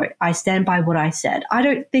 no, I stand by what I said? I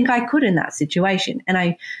don't think I could in that situation. And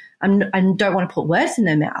I don't want to put words in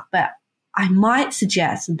their mouth, but I might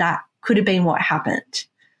suggest that could have been what happened.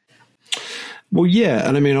 Well, yeah.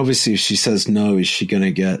 And I mean, obviously, if she says no, is she going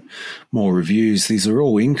to get more reviews? These are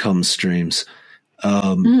all income streams.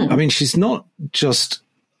 I mean, she's not just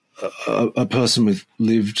a person with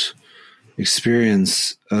lived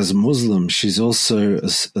experience as a Muslim. She's also a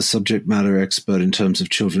subject matter expert in terms of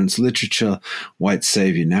children's literature, white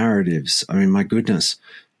savior narratives. I mean, my goodness,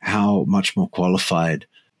 how much more qualified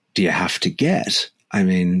do you have to get? I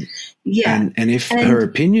mean, yeah. And if her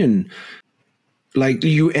opinion, like,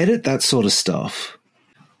 you edit that sort of stuff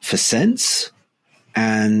for sense,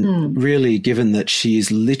 and really, given that she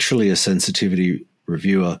is literally a sensitivity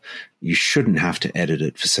reviewer, you shouldn't have to edit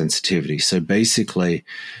it for sensitivity. So basically,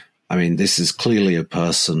 I mean, this is clearly a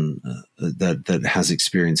person that has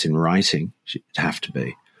experience in writing. She'd have to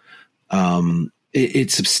be.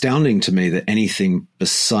 It's astounding to me that anything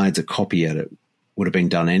besides a copy edit would have been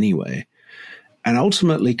done anyway. And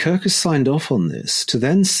ultimately, Kirkus signed off on this to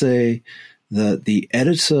then say that the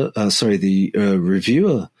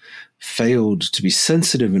reviewer failed to be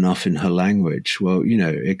sensitive enough in her language. Well, you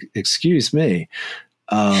know, excuse me,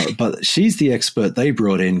 but she's the expert they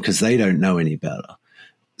brought in because they don't know any better.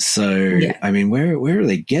 So, yeah. I mean, where are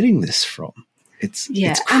they getting this from? It's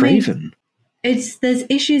craven. I mean, there's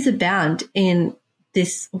issues abound in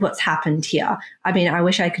this, what's happened here. I mean, I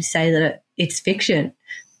wish I could say that it's fiction,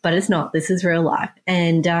 but it's not. This is real life.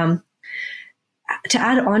 And to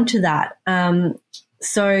add on to that,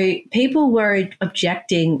 so people were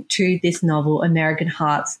objecting to this novel, American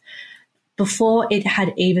Hearts, before it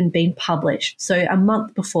had even been published. So a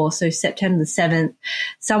month before, so September the 7th,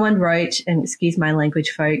 someone wrote, and excuse my language,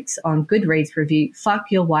 folks, on Goodreads review, "Fuck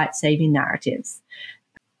your white savior narratives."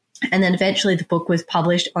 And then eventually the book was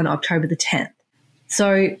published on October the 10th.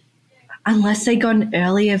 So unless they got an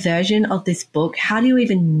earlier version of this book, how do you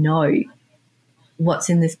even know what's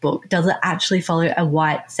in this book? Does it actually follow a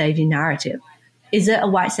white savior narrative? Is it a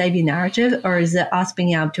white savior narrative, or is it us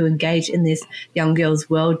being able to engage in this young girl's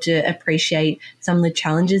world to appreciate some of the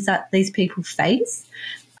challenges that these people face?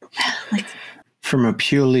 From a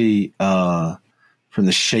purely from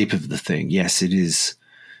the shape of the thing, yes, it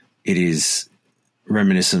is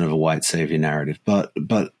reminiscent of a white savior narrative, but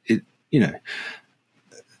it, you know,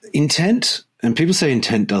 intent, and people say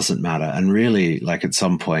intent doesn't matter, and really, like, at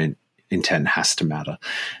some point, intent has to matter.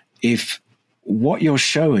 If what you're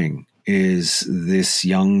showing is this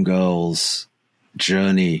young girl's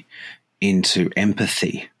journey into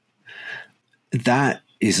empathy, that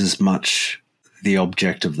is as much the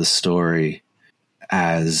object of the story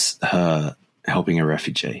as her helping a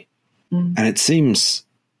refugee. And it seems,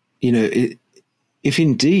 you know, if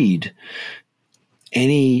indeed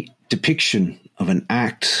any depiction of an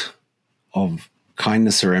act of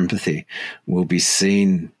kindness or empathy will be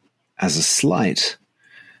seen as a slight,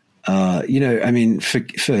 you know, I mean,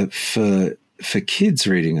 for kids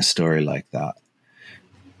reading a story like that,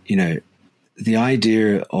 you know, the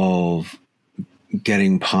idea of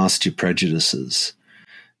getting past your prejudices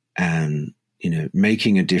and, you know,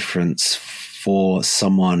 making a difference for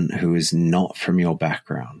someone who is not from your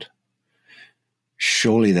background,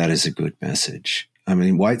 surely that is a good message. I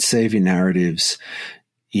mean, white savior narratives,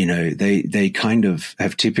 you know, they kind of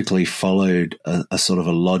have typically followed a sort of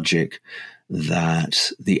a logic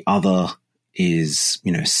that the other is,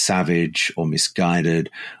 you know, savage or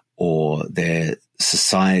misguided, or their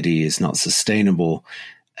society is not sustainable,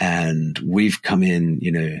 and we've come in,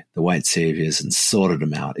 you know, the white saviors, and sorted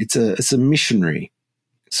them out. It's a missionary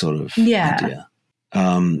sort of idea.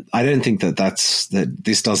 I don't think that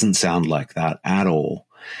this doesn't sound like that at all.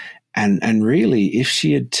 And really, if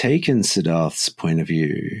she had taken Siddharth's point of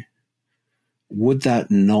view, would that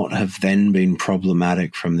not have then been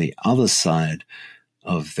problematic from the other side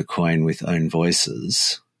of the coin with own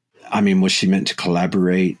voices? I mean, was she meant to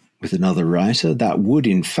collaborate with another writer? That would,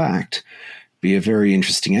 in fact, be a very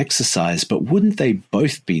interesting exercise, but wouldn't they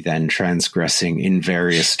both be then transgressing in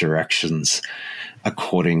various directions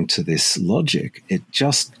according to this logic? It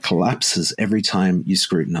just collapses every time you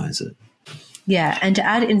scrutinize it. Yeah, and to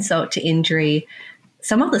add insult to injury,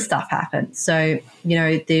 some other stuff happened. So, you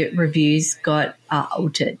know, the reviews got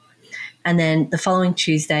altered. And then the following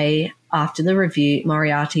Tuesday, after the review,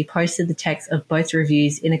 Moriarty posted the text of both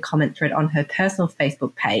reviews in a comment thread on her personal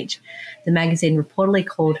Facebook page. The magazine reportedly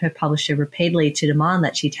called her publisher repeatedly to demand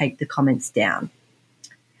that she take the comments down.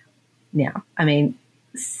 Now, I mean,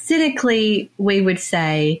 cynically, we would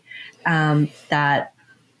say that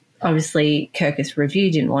obviously Kirkus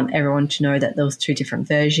Review didn't want everyone to know that there was two different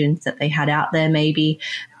versions that they had out there maybe,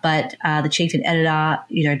 but the chief and editor,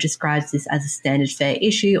 describes this as a standard fair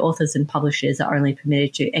issue. Authors and publishers are only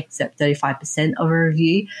permitted to accept 35% of a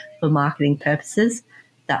review for marketing purposes.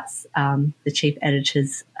 That's the chief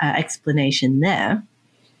editor's explanation there.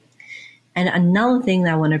 And another thing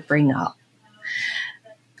that I want to bring up,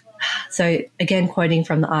 so again, quoting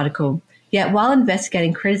from the article, yet while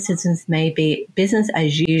investigating criticisms may be business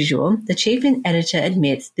as usual, the chief editor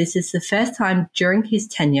admits this is the first time during his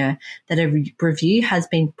tenure that a review has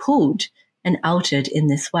been pulled and altered in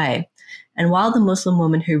this way. And while the Muslim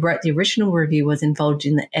woman who wrote the original review was involved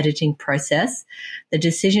in the editing process, the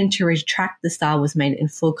decision to retract the style was made in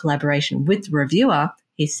full collaboration with the reviewer.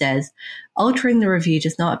 He says, altering the review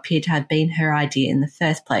does not appear to have been her idea in the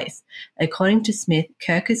first place. According to Smith,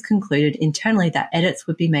 Kirkus concluded internally that edits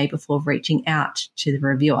would be made before reaching out to the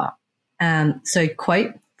reviewer. So,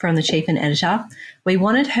 quote from the chief and editor, we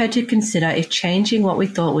wanted her to consider if changing what we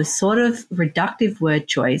thought was sort of reductive word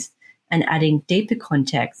choice and adding deeper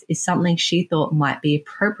context is something she thought might be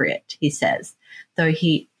appropriate, he says,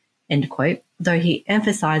 end quote, though he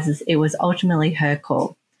emphasizes it was ultimately her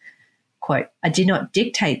call. Quote, I did not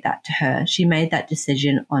dictate that to her. She made that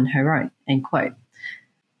decision on her own, end quote.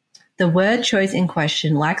 The word choice in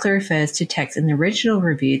question likely refers to text in the original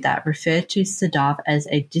review that referred to Sadaf as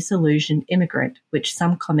a disillusioned immigrant, which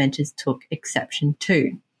some commenters took exception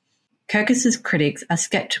to. Kirkus's critics are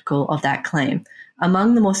skeptical of that claim.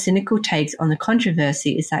 Among the more cynical takes on the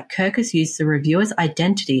controversy is that Kirkus used the reviewer's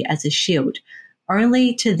identity as a shield,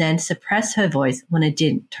 only to then suppress her voice when it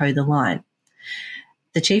didn't toe the line.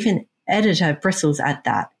 The chief editor bristles at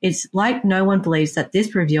that. It's like no one believes that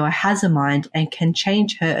this reviewer has a mind and can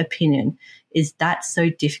change her opinion. Is that so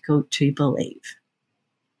difficult to believe?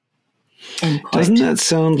 End quote. Doesn't that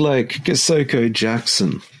sound like Gasoko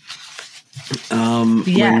Jackson?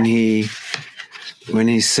 When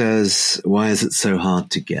he says, why is it so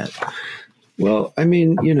hard to get? Well, I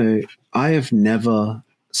mean, I have never...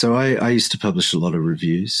 So I used to publish a lot of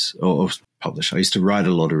reviews, I used to write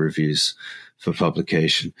a lot of reviews for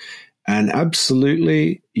publication. And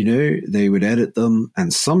absolutely, they would edit them,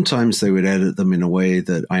 and sometimes they would edit them in a way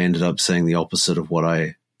that I ended up saying the opposite of what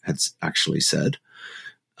I had actually said.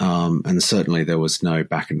 And certainly there was no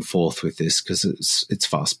back and forth with this because it's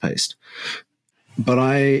fast paced. But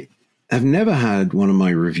I have never had one of my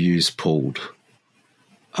reviews pulled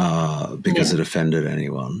because it offended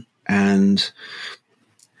anyone. And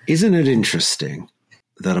isn't it interesting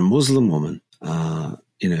that a Muslim woman,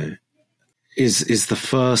 is the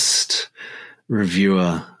first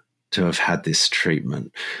reviewer to have had this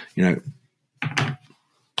treatment?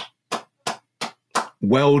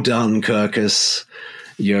 Well done, Kirkus.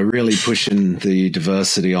 You're really pushing the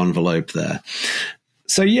diversity envelope there.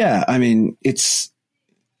 So, yeah, I mean,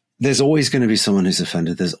 there's always going to be someone who's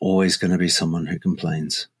offended. There's always going to be someone who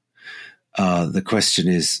complains. The question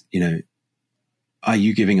is, are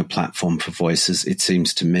you giving a platform for voices? It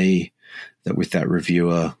seems to me that with that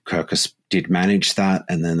reviewer, Kirkus did manage that,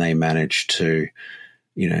 and then they managed to,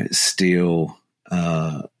 steal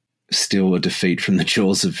a defeat from the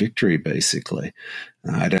jaws of victory, basically.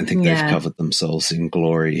 I don't think they've covered themselves in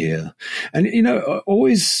glory here. And,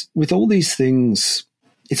 always with all these things,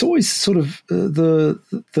 it's always sort of the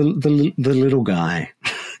little guy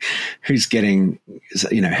who's getting,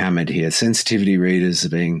 hammered here. Sensitivity readers are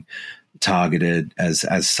being targeted as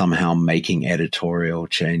somehow making editorial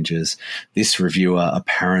changes. This reviewer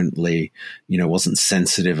apparently, wasn't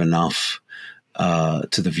sensitive enough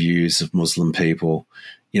to the views of Muslim people.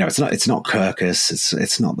 It's not Kirkus,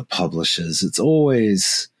 it's not the publishers. It's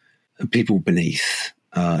always people beneath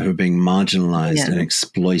who are being marginalized and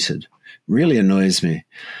exploited. Really annoys me.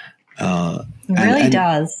 Really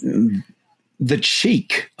does. The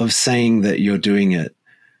cheek of saying that you're doing it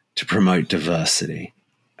to promote diversity.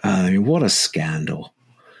 I mean, what a scandal.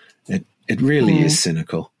 It really is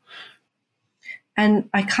cynical. And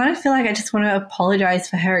I kind of feel like I just want to apologize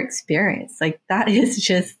for her experience. Like, that is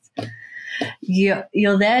just, you're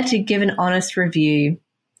there to give an honest review.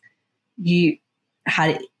 You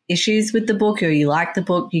had issues with the book, or you liked the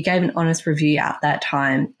book, you gave an honest review at that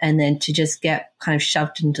time, and then to just get kind of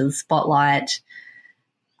shoved into the spotlight.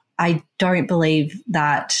 I don't believe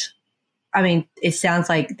that. I mean, it sounds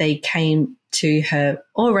like they came to her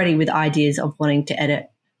already with ideas of wanting to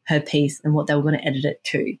edit her piece and what they were going to edit it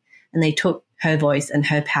to. And they took her voice and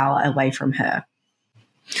her power away from her.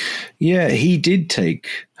 Yeah, he did take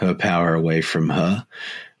her power away from her,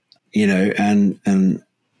 and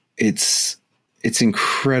it's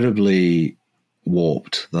incredibly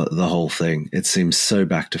warped, the whole thing. It seems so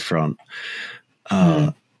back to front.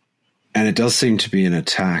 And it does seem to be an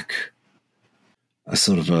attack, a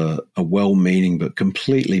sort of a well-meaning but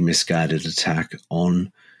completely misguided attack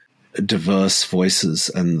on diverse voices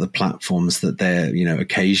and the platforms that they're,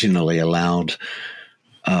 occasionally allowed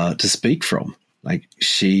to speak from. Like,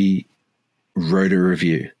 she wrote a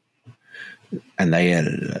review and they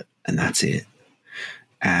edited it, and that's it.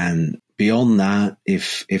 And beyond that,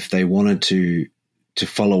 if they wanted to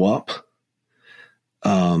follow up,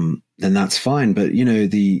 then that's fine. But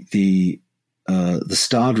the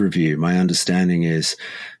starred review, my understanding is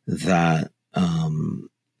that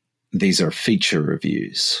these are feature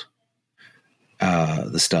reviews,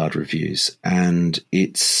 the starred reviews, and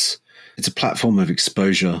it's a platform of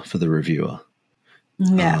exposure for the reviewer.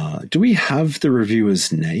 Yeah. Do we have the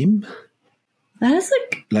reviewer's name? That is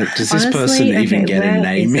like, does this person even get a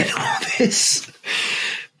name in all this?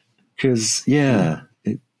 Because,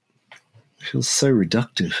 it feels so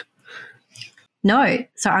reductive. No.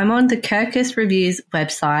 So I'm on the Kirkus Reviews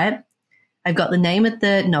website. I've got the name of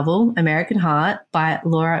the novel, American Heart, by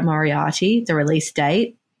Laura Moriarty, the release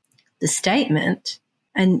date, the statement,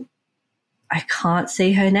 and I can't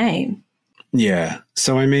see her name. Yeah.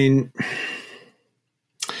 So, I mean,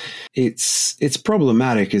 it's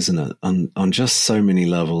problematic, isn't it? On just so many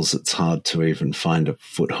levels, it's hard to even find a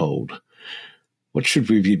foothold. What should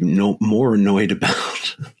we be more annoyed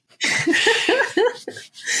about?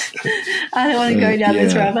 I don't want to go down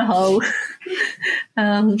this rabbit hole.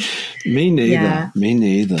 Me neither. Yeah. Me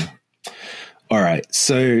neither. All right.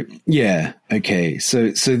 So, okay.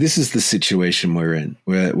 So this is the situation we're in.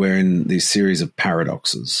 We're in this series of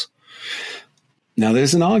paradoxes. Now,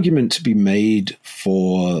 there's an argument to be made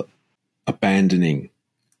for abandoning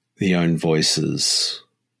the Own Voices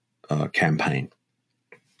campaign.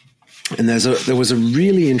 And there was a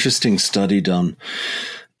really interesting study done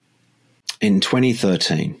in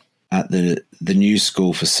 2013 at the New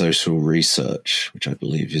School for Social Research, which I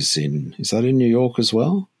believe is that in New York as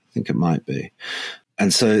well? I think it might be.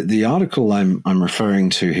 And so the article I'm referring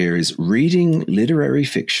to here is Reading Literary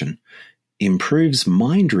Fiction Improves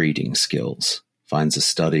Mind Reading Skills, finds a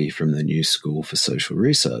study from the New School for Social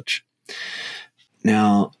Research.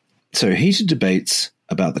 Now, so heated debates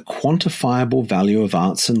about the quantifiable value of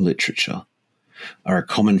arts and literature are a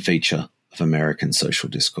common feature of American social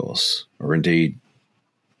discourse, or indeed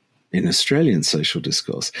in Australian social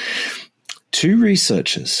discourse. Two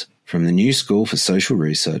researchers from the New School for Social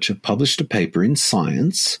Research have published a paper in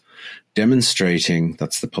Science demonstrating,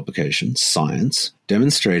 that's the publication, Science,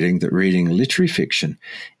 demonstrating that reading literary fiction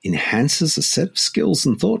enhances a set of skills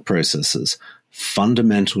and thought processes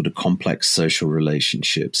fundamental to complex social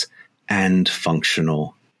relationships and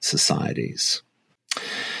functional societies.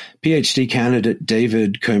 PhD candidate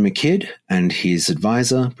David Comer-Kidd and his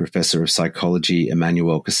advisor, Professor of Psychology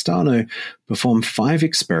Emmanuel Castano, performed 5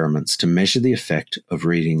 experiments to measure the effect of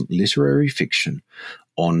reading literary fiction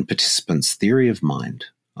on participants' theory of mind.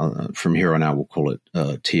 From here on out, we'll call it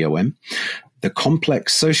TOM, the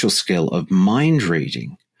complex social skill of mind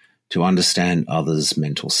reading to understand others'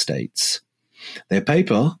 mental states. Their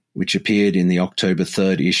paper, which appeared in the October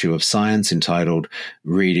 3rd issue of Science entitled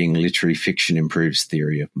Reading Literary Fiction Improves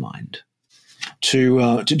Theory of Mind.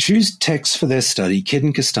 To choose texts for their study, Kidd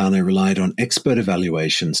and Castano relied on expert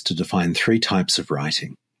evaluations to define 3 types of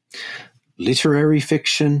writing: literary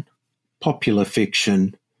fiction, popular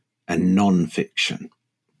fiction, and non-fiction.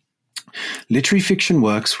 Literary fiction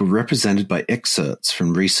works were represented by excerpts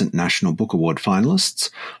from recent National Book Award finalists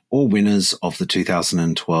or winners of the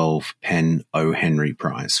 2012 Penn O. Henry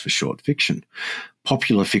Prize for Short Fiction.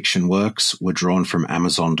 Popular fiction works were drawn from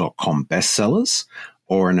Amazon.com bestsellers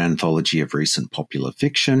or an anthology of recent popular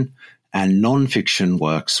fiction, and non-fiction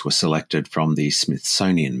works were selected from the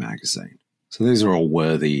Smithsonian Magazine. So these are all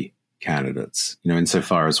worthy candidates.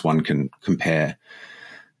 Insofar as one can compare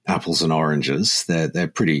apples and oranges, they're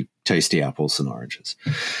pretty tasty apples and oranges.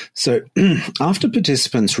 So after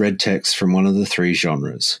participants read texts from one of the 3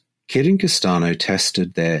 genres, Kidd and Castano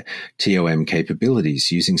tested their TOM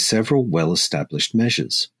capabilities using several well-established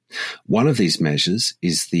measures. One of these measures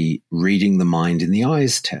is the Reading the Mind in the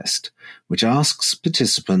Eyes test, which asks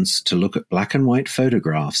participants to look at black and white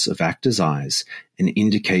photographs of actors' eyes and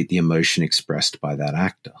indicate the emotion expressed by that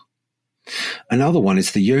actor. Another one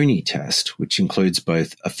is the Yoni test, which includes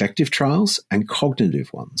both affective trials and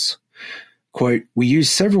cognitive ones. Quote, "We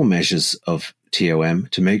used several measures of TOM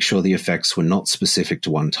to make sure the effects were not specific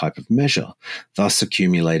to one type of measure, thus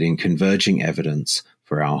accumulating converging evidence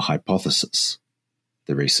for our hypothesis,"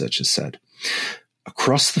 the researchers said.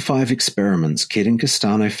 Across the 5 experiments, Kidd and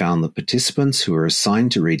Castano found that participants who were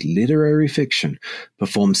assigned to read literary fiction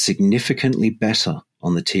performed significantly better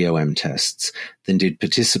on the TOM tests than did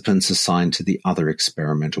participants assigned to the other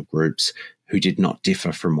experimental groups who did not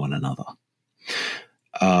differ from one another.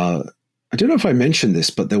 I don't know if I mentioned this,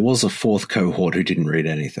 but there was a fourth cohort who didn't read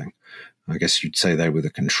anything. I guess you'd say they were the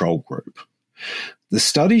control group. The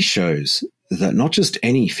study shows that not just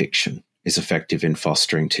any fiction is effective in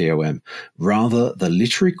fostering TOM, rather the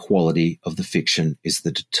literary quality of the fiction is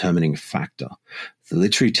the determining factor. The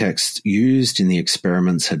literary texts used in the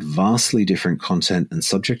experiments had vastly different content and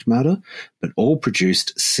subject matter, but all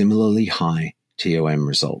produced similarly high TOM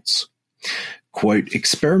results. Quote,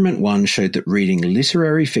 Experiment 1 showed that reading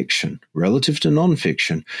literary fiction relative to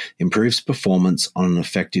nonfiction improves performance on an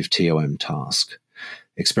effective TOM task.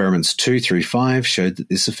 Experiments 2 through 5 showed that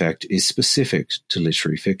this effect is specific to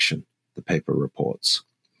literary fiction, the paper reports.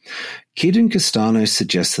 Kidd and Castano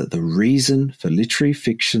suggest that the reason for literary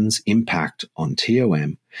fiction's impact on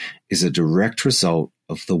TOM is a direct result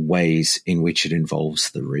of the ways in which it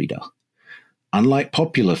involves the reader. Unlike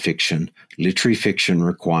popular fiction, literary fiction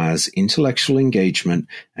requires intellectual engagement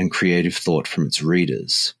and creative thought from its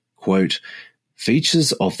readers. Quote,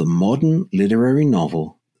 Features of the modern literary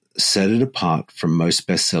novel set it apart from most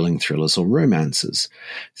best-selling thrillers or romances.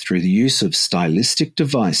 Through the use of stylistic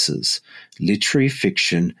devices, literary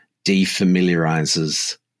fiction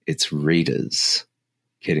defamiliarizes its readers.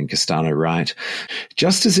 Kidd and Castano write,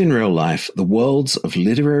 Just as in real life, the worlds of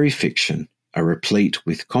literary fiction are replete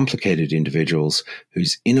with complicated individuals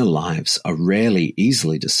whose inner lives are rarely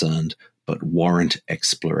easily discerned but warrant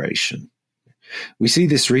exploration. We see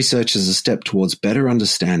this research as a step towards better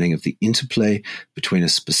understanding of the interplay between a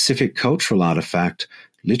specific cultural artifact,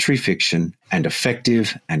 literary fiction, and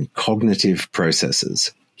affective and cognitive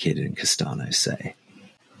processes, Kidd and Castano say.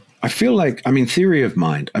 I feel like, theory of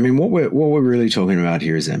mind. What we're really talking about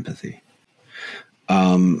here is empathy,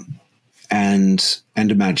 and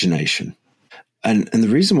imagination. And the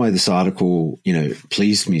reason why this article,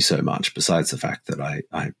 pleased me so much, besides the fact that I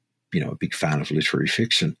a big fan of literary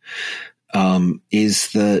fiction,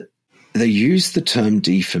 is that they use the term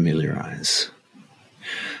defamiliarize.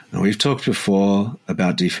 Now, we've talked before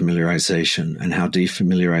about defamiliarization and how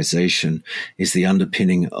defamiliarization is the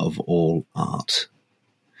underpinning of all art.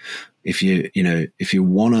 If you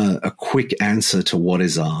want a quick answer to what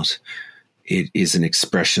is art, it is an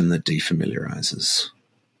expression that defamiliarizes.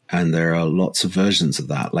 And there are lots of versions of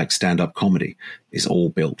that, like stand-up comedy is all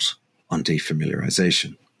built on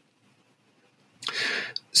defamiliarization.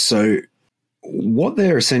 So what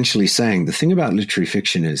they're essentially saying, the thing about literary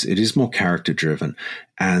fiction is it is more character-driven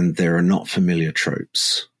and there are not familiar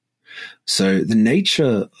tropes. So the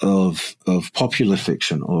nature of popular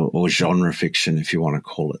fiction or genre fiction, if you want to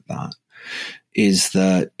call it that, is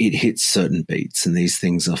that it hits certain beats and these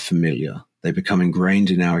things are familiar. They become ingrained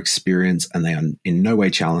in our experience and they are in no way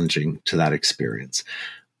challenging to that experience.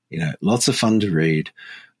 Lots of fun to read,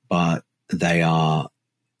 but they are,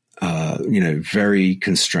 very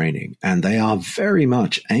constraining and they are very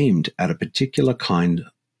much aimed at a particular kind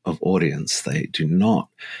of audience. They do not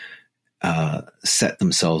set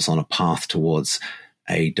themselves on a path towards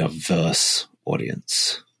a diverse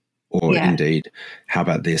audience or indeed, how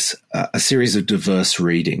about this, a series of diverse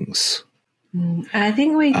readings. And I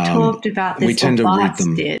think we talked about this. We tend to read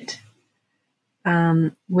them. Did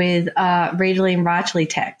with readily and rightly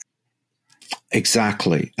text.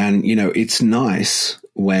 Exactly, and it's nice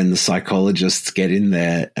when the psychologists get in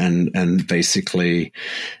there and basically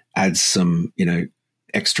add some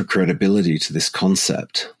extra credibility to this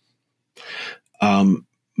concept.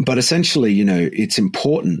 But essentially, it's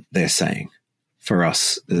important. They're saying for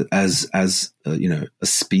us as a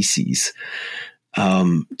species.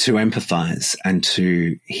 To empathize and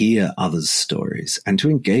to hear others' stories and to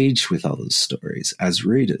engage with others' stories as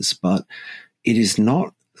readers. But it is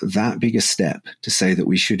not that big a step to say that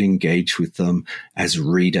we should engage with them as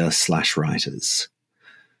reader/writers.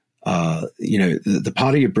 The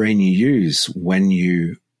part of your brain you use when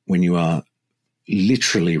you are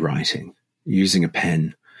literally writing, using a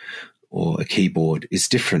pen or a keyboard is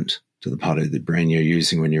different to the part of the brain you're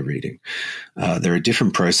using when you're reading. There are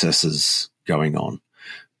different processes going on.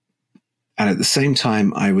 And at the same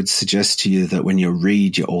time, I would suggest to you that when you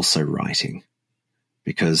read, you're also writing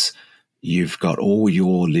because you've got all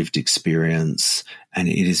your lived experience and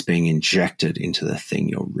it is being injected into the thing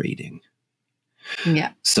you're reading.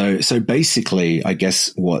 Yeah. So basically, I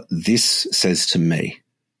guess what this says to me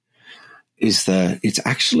is that it's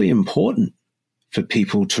actually important for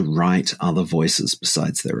people to write other voices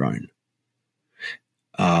besides their own.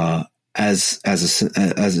 As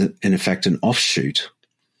in effect an offshoot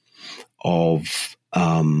of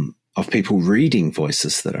people reading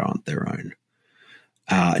voices that aren't their own.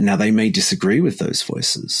 Now, they may disagree with those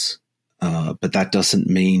voices, but that doesn't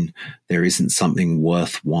mean there isn't something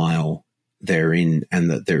worthwhile therein, and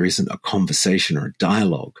that there isn't a conversation or a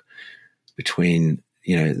dialogue between,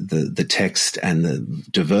 the text and the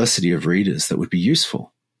diversity of readers that would be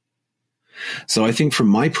useful. So I think from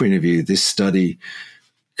my point of view, this study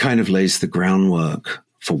kind of lays the groundwork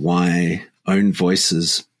for why Own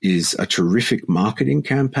Voices is a terrific marketing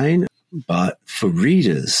campaign. But for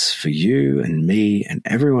readers, for you and me and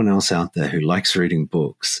everyone else out there who likes reading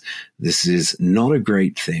books, this is not a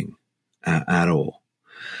great thing at all.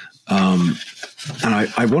 And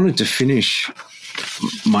I wanted to finish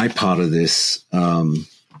my part of this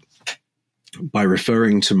by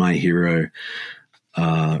referring to my hero,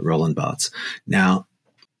 Roland Barthes. Now,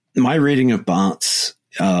 my reading of Barthes,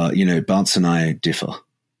 Barthes and I differ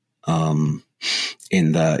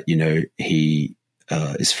in that, he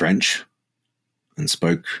is French and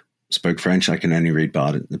spoke French. I can only read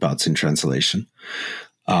Barthes in translation.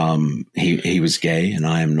 He was gay and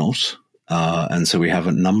I am not. And so we have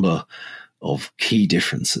a number of key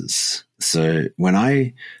differences. So when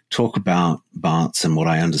I talk about Barthes and what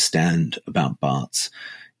I understand about Barthes,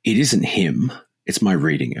 it isn't him, it's my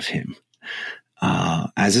reading of him.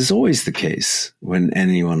 As is always the case when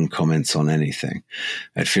anyone comments on anything,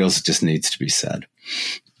 it feels it just needs to be said.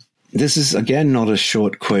 This is, again, not a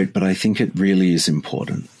short quote, but I think it really is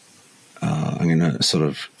important. I'm going to sort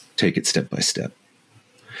of take it step by step.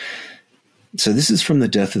 So this is from The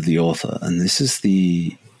Death of the Author, and this is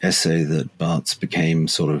the essay that Barthes became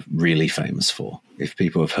sort of really famous for. If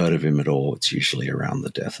people have heard of him at all, it's usually around the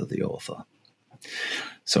death of the author.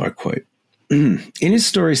 So I quote, "In his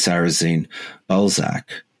story Sarrasine, Balzac,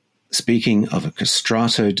 speaking of a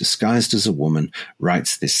castrato disguised as a woman,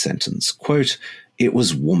 writes this sentence, quote, 'It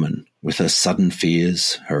was woman, with her sudden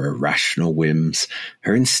fears, her irrational whims,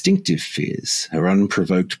 her instinctive fears, her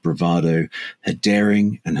unprovoked bravado, her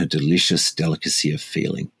daring, and her delicious delicacy of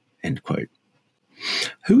feeling,' end quote.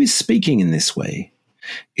 Who is speaking in this way?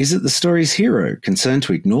 Is it the story's hero, concerned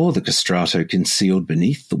to ignore the castrato concealed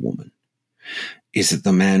beneath the woman? Is it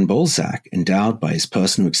the man Balzac, endowed by his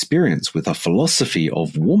personal experience with a philosophy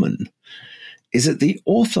of woman? Is it the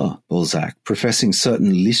author Balzac, professing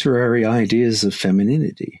certain literary ideas of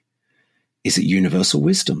femininity? Is it universal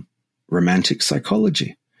wisdom, romantic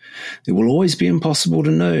psychology? It will always be impossible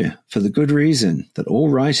to know, for the good reason that all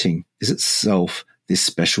writing is itself this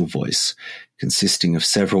special voice, consisting of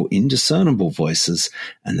several indiscernible voices,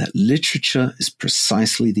 and that literature is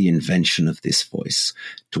precisely the invention of this voice,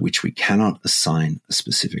 to which we cannot assign a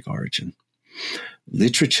specific origin.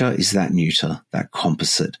 Literature is that neuter, that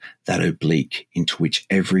composite, that oblique into which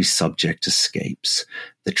every subject escapes,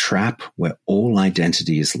 the trap where all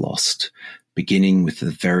identity is lost, beginning with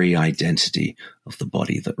the very identity of the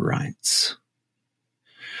body that writes."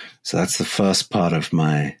 So that's the first part of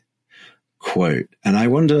my quote. And I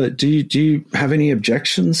wonder, do you have any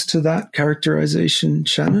objections to that characterization,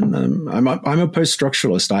 Shannon? I'm a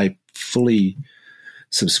post-structuralist. I fully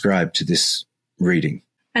subscribe to this reading.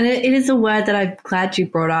 And it is a word that I'm glad you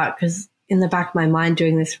brought up, because in the back of my mind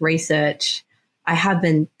doing this research, I have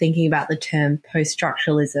been thinking about the term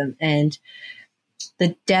post-structuralism and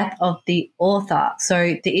the death of the author.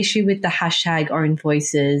 So the issue with the hashtag Own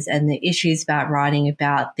Voices and the issues about writing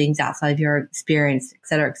about things outside of your experience, et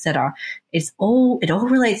cetera, it all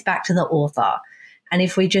relates back to the author. And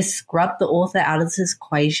if we just scrub the author out of this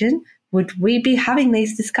equation, would we be having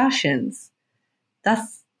these discussions?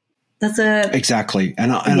 Exactly.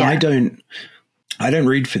 And I don't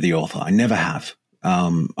read for the author. I never have.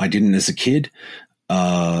 I didn't as a kid.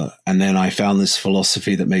 And then I found this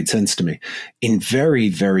philosophy that made sense to me. In very,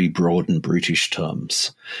 very broad and brutish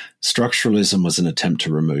terms, structuralism was an attempt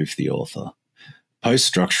to remove the author.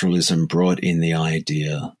 Post-structuralism brought in the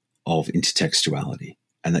idea of intertextuality,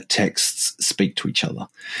 and that texts speak to each other,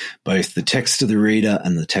 both the text of the reader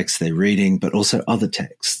and the text they're reading, but also other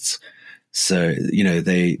texts. So,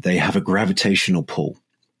 they have a gravitational pull.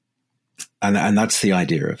 And that's the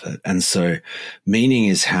idea of it. And so meaning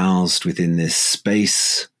is housed within this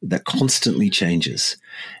space that constantly changes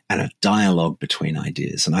and a dialogue between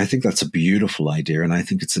ideas. And I think that's a beautiful idea. And I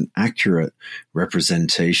think it's an accurate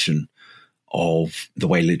representation of the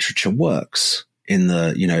way literature works in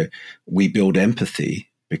the, we build empathy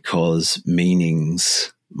because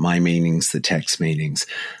meanings, my meanings, the text meanings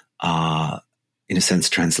are in a sense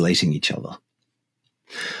translating each other.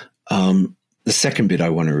 The second bit I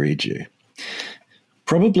want to read you.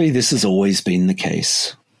 Probably this has always been the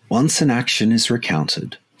case. Once an action is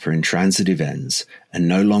recounted for intransitive ends and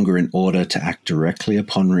no longer in order to act directly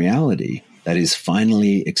upon reality, that is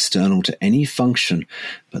finally external to any function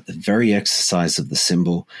but the very exercise of the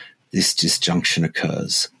symbol, this disjunction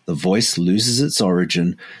occurs. The voice loses its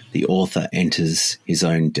origin. The author enters his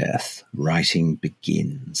own death. Writing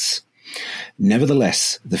begins.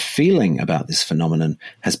 Nevertheless, the feeling about this phenomenon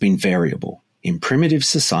has been variable. In primitive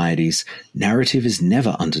societies, narrative is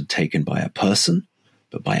never undertaken by a person,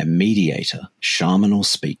 but by a mediator, shaman or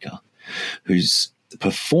speaker, whose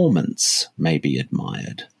performance may be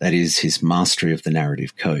admired, that is, his mastery of the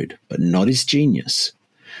narrative code, but not his genius.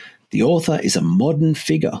 The author is a modern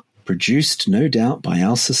figure, produced no doubt by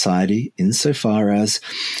our society insofar as,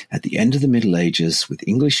 at the end of the Middle Ages, with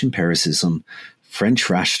English empiricism, French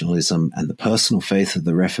rationalism, and the personal faith of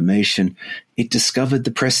the Reformation, it discovered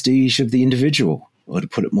the prestige of the individual, or to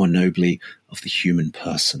put it more nobly, of the human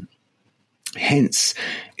person. Hence,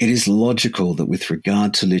 it is logical that with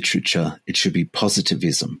regard to literature, it should be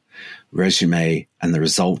positivism, resume, and the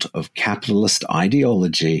result of capitalist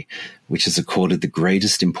ideology, which has accorded the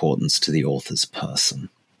greatest importance to the author's person.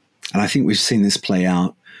 And I think we've seen this play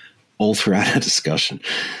out all throughout our discussion.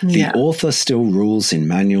 The author still rules in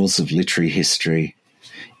manuals of literary history,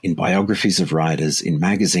 in biographies of writers, in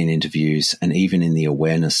magazine interviews, and even in the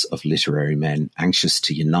awareness of literary men anxious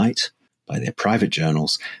to unite, by their private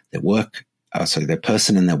journals, their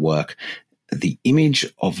person and their work. The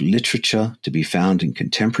image of literature to be found in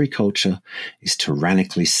contemporary culture is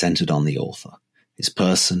tyrannically centered on the author, his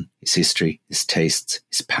person, his history, his tastes,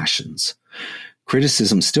 his passions.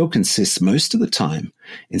 Criticism still consists most of the time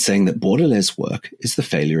in saying that Baudelaire's work is the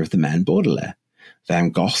failure of the man Baudelaire. Van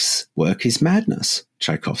Gogh's work is madness.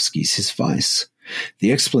 Tchaikovsky's his vice.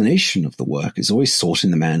 The explanation of the work is always sought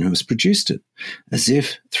in the man who has produced it, as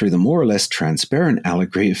if, through the more or less transparent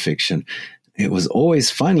allegory of fiction, it was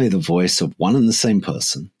always finally the voice of one and the same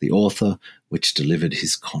person, the author, which delivered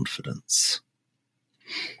his confidence.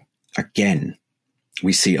 Again,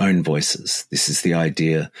 we see own voices. This is the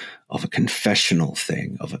idea of a confessional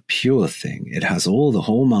thing, of a pure thing. It has all the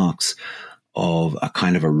hallmarks of a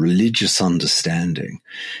kind of a religious understanding.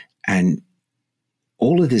 And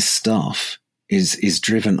all of this stuff is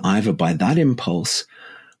driven either by that impulse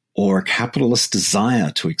or a capitalist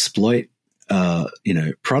desire to exploit,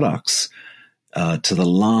 products to the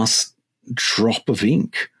last drop of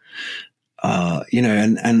ink.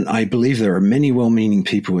 And I believe there are many well-meaning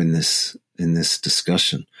people in this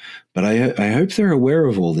discussion, but I hope they're aware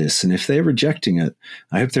of all this. And if they're rejecting it,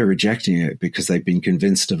 I hope they're rejecting it because they've been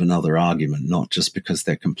convinced of another argument, not just because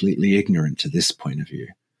they're completely ignorant to this point of view.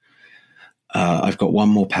 I've got one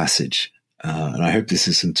more passage, and I hope this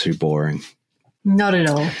isn't too boring. Not at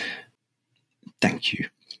all. Thank you.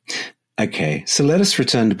 Okay, so let us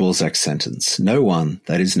return to Balzac's sentence. No one,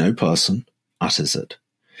 that is no person, utters it.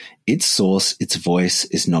 Its source, its voice,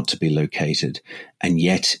 is not to be located, and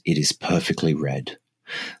yet it is perfectly read.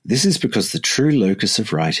 This is because the true locus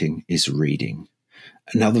of writing is reading.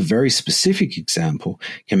 Another very specific example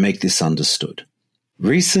can make this understood.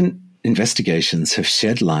 Recent investigations have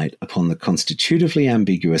shed light upon the constitutively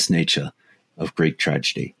ambiguous nature of Greek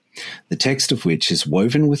tragedy, the text of which is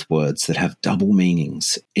woven with words that have double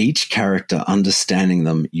meanings, each character understanding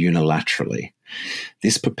them unilaterally.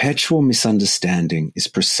 This perpetual misunderstanding is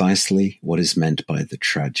precisely what is meant by the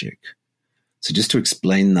tragic. So just to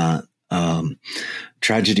explain that,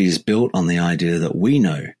 tragedy is built on the idea that we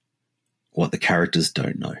know what the characters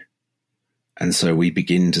don't know. And so we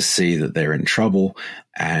begin to see that they're in trouble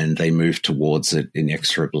and they move towards it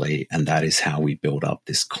inexorably. And that is how we build up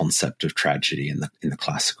this concept of tragedy in the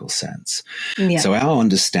classical sense. Yeah. So our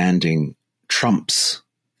understanding trumps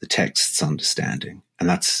the text's understanding. And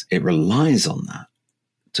it relies on that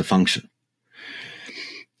to function.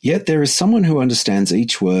 Yet there is someone who understands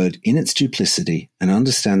each word in its duplicity and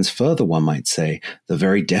understands further, one might say, the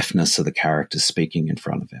very deafness of the character speaking in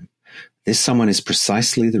front of him. This someone is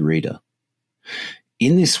precisely the reader.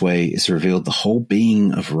 In this way is revealed the whole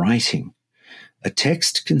being of writing. A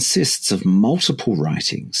text consists of multiple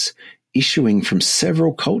writings, issuing from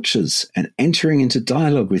several cultures and entering into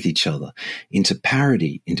dialogue with each other, into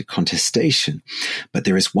parody, into contestation. But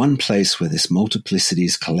there is one place where this multiplicity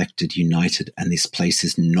is collected, united, and this place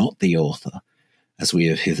is not the author. As we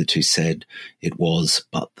have hitherto said, it was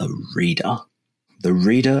but the reader. The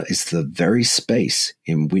reader is the very space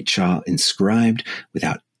in which are inscribed,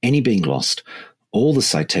 without any being lost, all the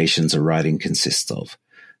citations a writing consists of.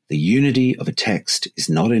 The unity of a text is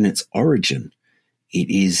not in its origin, it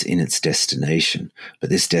is in its destination, but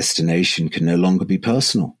this destination can no longer be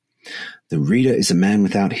personal. The reader is a man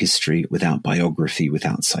without history, without biography,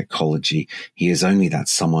 without psychology. He is only that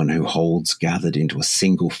someone who holds, gathered into a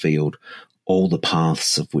single field, all the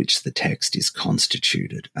paths of which the text is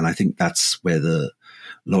constituted. And I think that's where the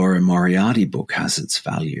Laura Moriarty book has its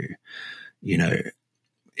value. You know,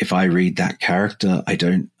 if I read that character, I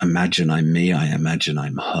don't imagine I'm me. I imagine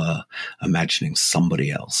I'm her, imagining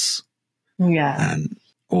somebody else. Yeah. And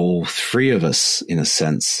all three of us, in a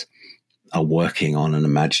sense, are working on an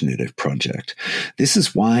imaginative project. This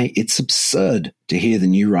is why it's absurd to hear the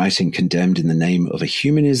new writing condemned in the name of a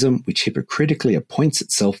humanism which hypocritically appoints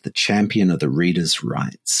itself the champion of the reader's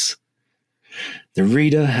rights. The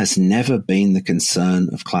reader has never been the concern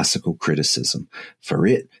of classical criticism. For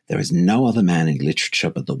it, there is no other man in literature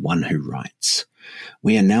but the one who writes.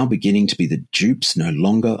 We are now beginning to be the dupes no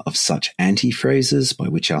longer of such anti-phrases by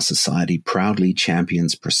which our society proudly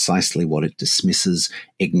champions precisely what it dismisses,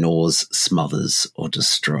 ignores, smothers, or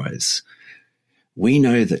destroys. We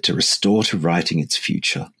know that to restore to writing its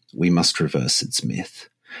future, we must reverse its myth.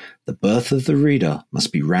 The birth of the reader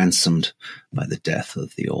must be ransomed by the death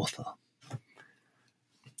of the author.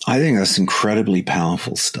 I think that's incredibly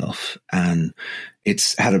powerful stuff, and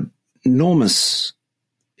it's had an enormous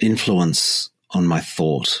influence on my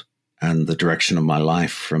thought and the direction of my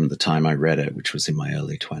life from the time I read it, which was in my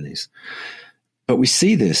early 20s. But we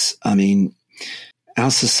see this. I mean, our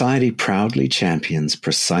society proudly champions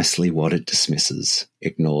precisely what it dismisses,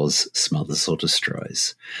 ignores, smothers, or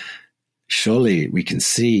destroys. Surely we can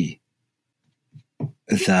see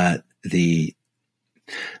that the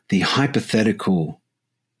hypothetical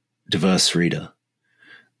diverse reader,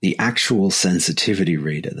 the actual sensitivity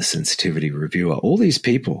reader, the sensitivity reviewer, all these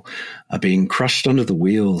people are being crushed under the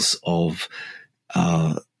wheels of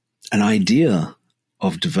an idea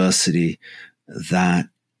of diversity that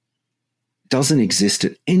doesn't exist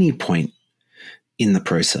at any point in the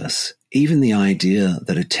process. Even the idea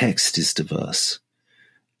that a text is diverse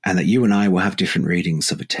and that you and I will have different readings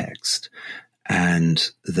of a text,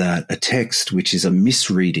 and that a text which is a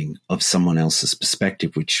misreading of someone else's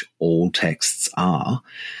perspective, which all texts are,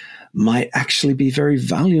 might actually be very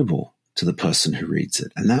valuable to the person who reads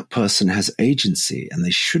it. And that person has agency, and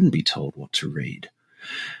they shouldn't be told what to read.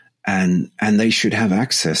 And they should have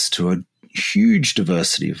access to a huge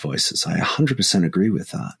diversity of voices. I 100% agree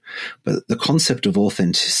with that. But the concept of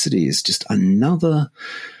authenticity is just another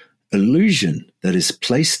illusion that is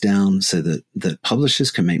placed down so that publishers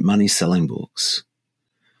can make money selling books.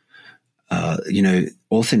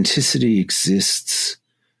 Authenticity exists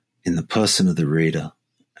in the person of the reader,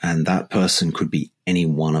 and that person could be any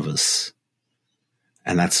one of us.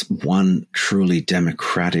 And that's one truly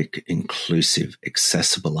democratic, inclusive,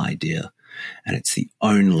 accessible idea. And it's the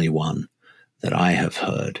only one that I have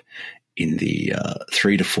heard in the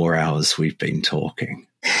 3 to 4 hours we've been talking.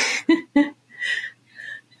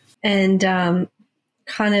 And how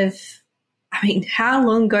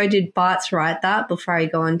long ago did Barthes write that, before I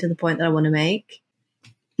go on to the point that I want to make?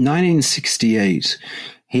 1968.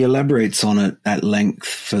 He elaborates on it at length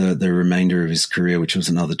for the remainder of his career, which was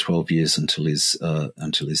another 12 years until his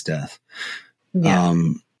death. Yeah.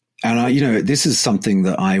 This is something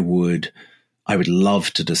that I would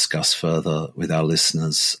love to discuss further with our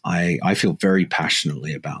listeners. I feel very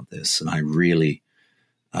passionately about this, and I really,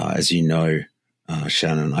 as you know,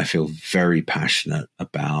 Shannon, I feel very passionate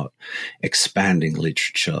about expanding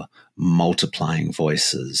literature, multiplying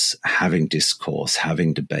voices, having discourse,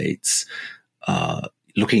 having debates,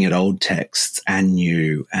 looking at old texts and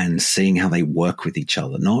new, and seeing how they work with each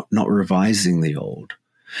other, not revising the old,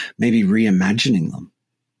 maybe reimagining them.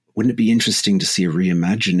 Wouldn't it be interesting to see a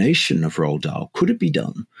reimagination of Roald Dahl? Could it be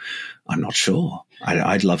done? I'm not sure.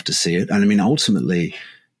 I'd love to see it. And I mean, ultimately,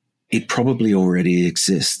 it probably already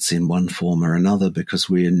exists in one form or another because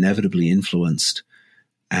we're inevitably influenced.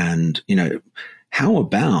 And, how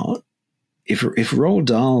about if Roald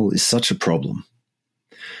Dahl is such a problem,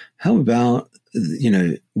 how about,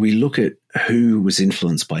 we look at who was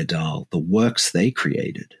influenced by Dahl, the works they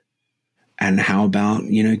created, and how about,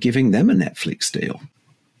 giving them a Netflix deal?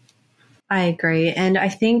 I agree. And I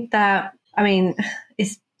think that,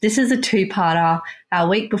 this is a two-parter. A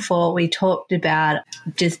week before, we talked about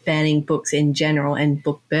just banning books in general and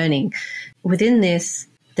book burning. Within this,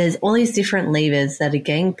 there's all these different levers that are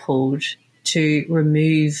getting pulled to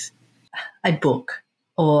remove a book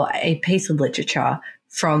or a piece of literature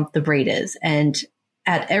from the readers. And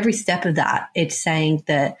at every step of that, it's saying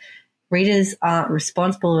that readers aren't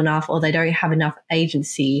responsible enough, or they don't have enough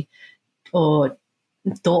agency or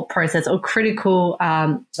thought process or critical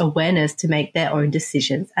awareness to make their own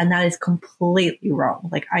decisions. And that is completely wrong.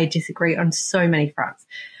 Like, I disagree on so many fronts.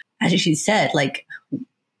 As you said, like,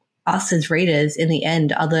 us as readers in the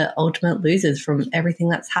end are the ultimate losers from everything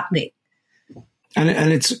that's happening.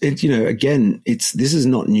 And it's again, this is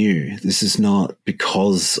not new. This is not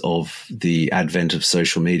because of the advent of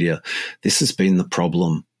social media. This has been the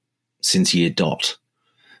problem since year dot.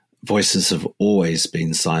 Voices have always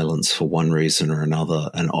been silenced for one reason or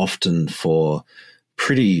another, and often for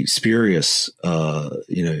pretty spurious,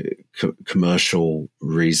 commercial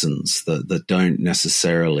reasons that don't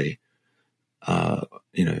necessarily,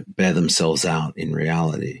 bear themselves out in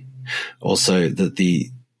reality. Also, that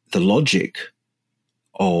the logic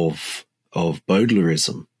of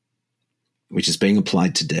Baudelarism, which is being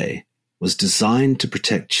applied today, was designed to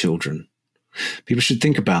protect children. People should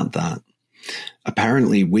think about that.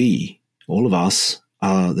 Apparently all of us,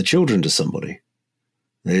 are the children to somebody.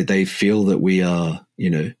 They feel that we are,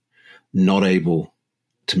 not able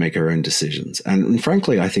to make our own decisions. And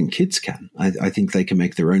frankly, I think kids can. I think they can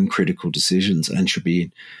make their own critical decisions and should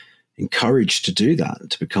be encouraged to do that,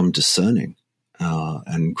 to become discerning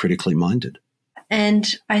and critically minded. And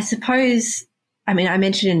I suppose, I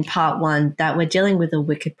mentioned in part one that we're dealing with a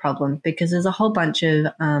wicked problem because there's a whole bunch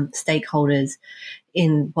of stakeholders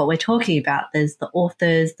in what we're talking about. There's the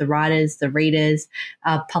authors, the writers, the readers,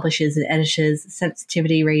 publishers and editors,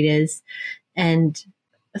 sensitivity readers. And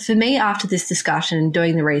for me, after this discussion and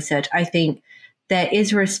doing the research, I think there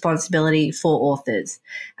is a responsibility for authors.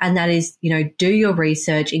 And that is, do your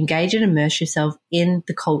research, engage and immerse yourself in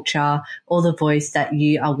the culture or the voice that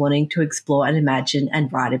you are wanting to explore and imagine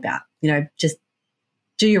and write about. Just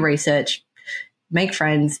do your research, make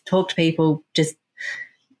friends, talk to people, just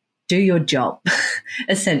do your job,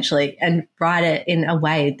 essentially, and write it in a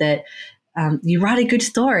way that you write a good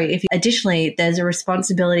story. Additionally, there's a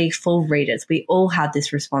responsibility for readers. We all have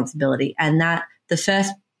this responsibility, and that the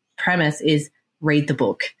first premise is read the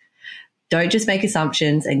book. Don't just make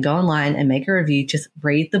assumptions and go online and make a review. Just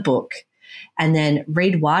read the book, and then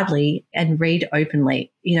read widely and read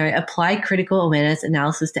openly. Apply critical awareness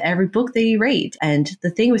analysis to every book that you read. And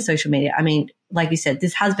the thing with social media, like you said,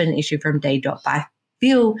 this has been an issue from day dot, but I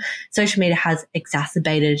feel social media has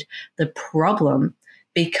exacerbated the problem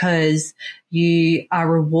because you are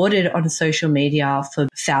rewarded on social media for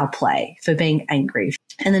foul play, for being angry.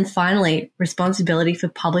 And then finally, responsibility for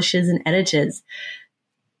publishers and editors.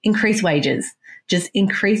 Increase wages. Just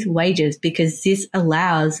increase wages because this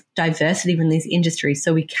allows diversity in these industries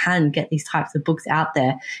so we can get these types of books out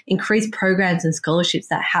there. Increase programs and scholarships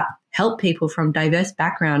that help people from diverse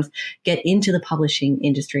backgrounds get into the publishing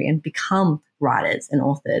industry and become writers and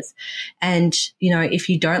authors. And, if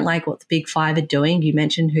you don't like what the big five are doing, you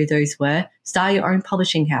mentioned who those were, start your own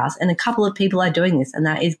publishing house. And a couple of people are doing this, and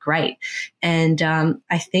that is great. And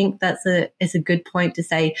I think it's a good point to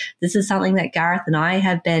say this is something that Gareth and I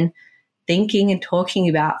have been thinking and talking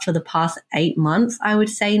about for the past 8 months, I would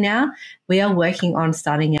say now. We are working on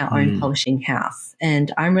starting our own publishing house,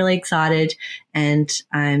 and I'm really excited, and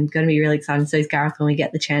I'm going to be really excited. So is Gareth when we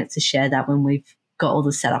get the chance to share that when we've got all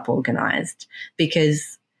the setup organized,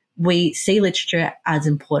 because we see literature as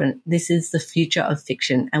important. This is the future of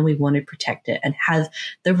fiction, and we want to protect it and have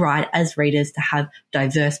the right as readers to have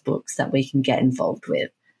diverse books that we can get involved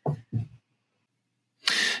with.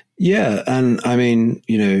 Yeah, and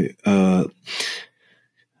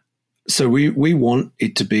so we want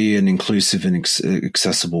it to be an inclusive and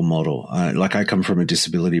accessible model. I come from a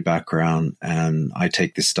disability background, and I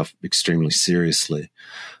take this stuff extremely seriously.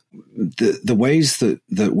 The ways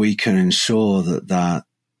that we can ensure that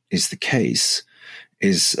is the case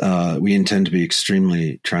is we intend to be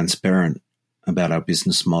extremely transparent about our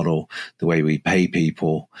business model, the way we pay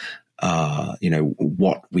people,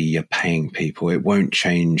 what we are paying people. It won't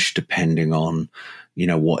change depending on,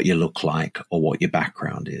 what you look like or what your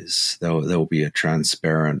background is. There will be a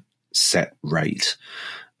transparent set rate.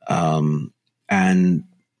 And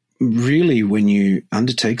really, when you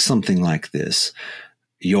undertake something like this,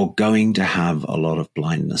 you're going to have a lot of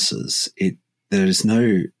blindnesses. There's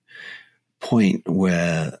no point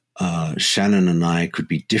where Shannon and I could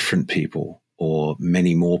be different people or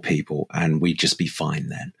many more people, and we'd just be fine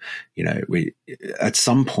then. At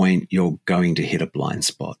some point, you're going to hit a blind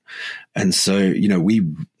spot. And so,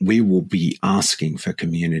 we will be asking for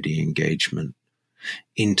community engagement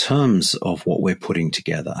in terms of what we're putting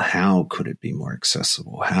together. How could it be more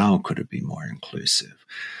accessible? How could it be more inclusive?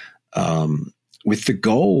 With the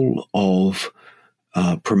goal of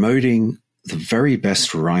promoting the very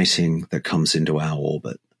best writing that comes into our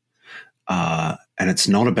orbit. And it's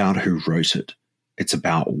not about who wrote it. It's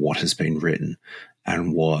about what has been written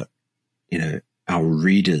and what, our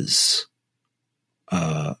readers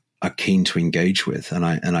are keen to engage with. And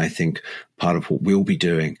I think part of what we'll be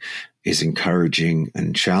doing is encouraging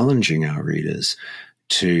and challenging our readers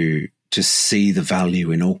to to see the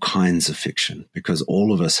value in all kinds of fiction, because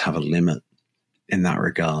all of us have a limit in that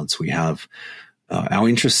regards. We have our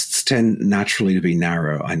interests tend naturally to be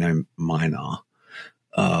narrow. I know mine are.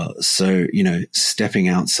 So, stepping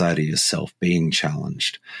outside of yourself, being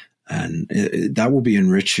challenged, and that will be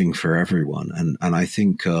enriching for everyone. And I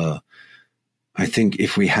think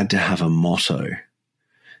if we had to have a motto,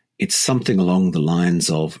 it's something along the lines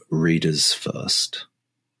of readers first,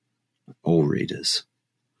 all readers.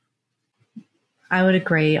 I would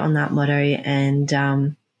agree on that motto.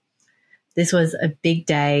 And this was a big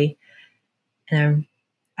day. And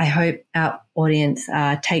I hope our audience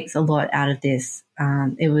takes a lot out of this.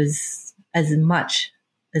 It was as much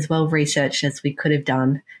as well researched as we could have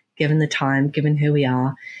done, given the time, given who we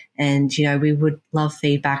are. And, we would love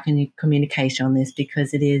feedback and communication on this,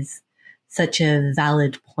 because it is such a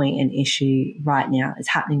valid point and issue right now. It's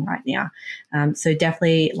happening right now. So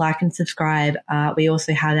definitely like and subscribe. We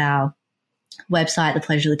also have our website,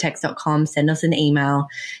 thepleasureofthetext.com. Send us an email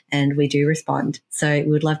and we do respond. So we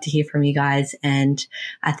would love to hear from you guys. And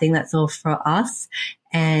I think that's all for us.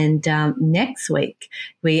 And next week,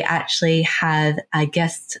 we actually have a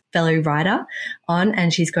guest fellow writer on,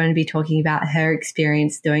 and she's going to be talking about her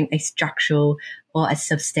experience doing a structural or a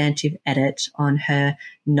substantive edit on her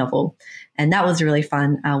novel. And that was a really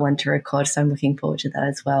fun one to record, so I'm looking forward to that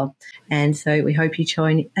as well. And so we hope you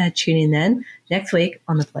tune in then next week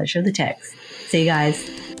on The Pleasure of the Text. See you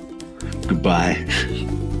guys. Goodbye.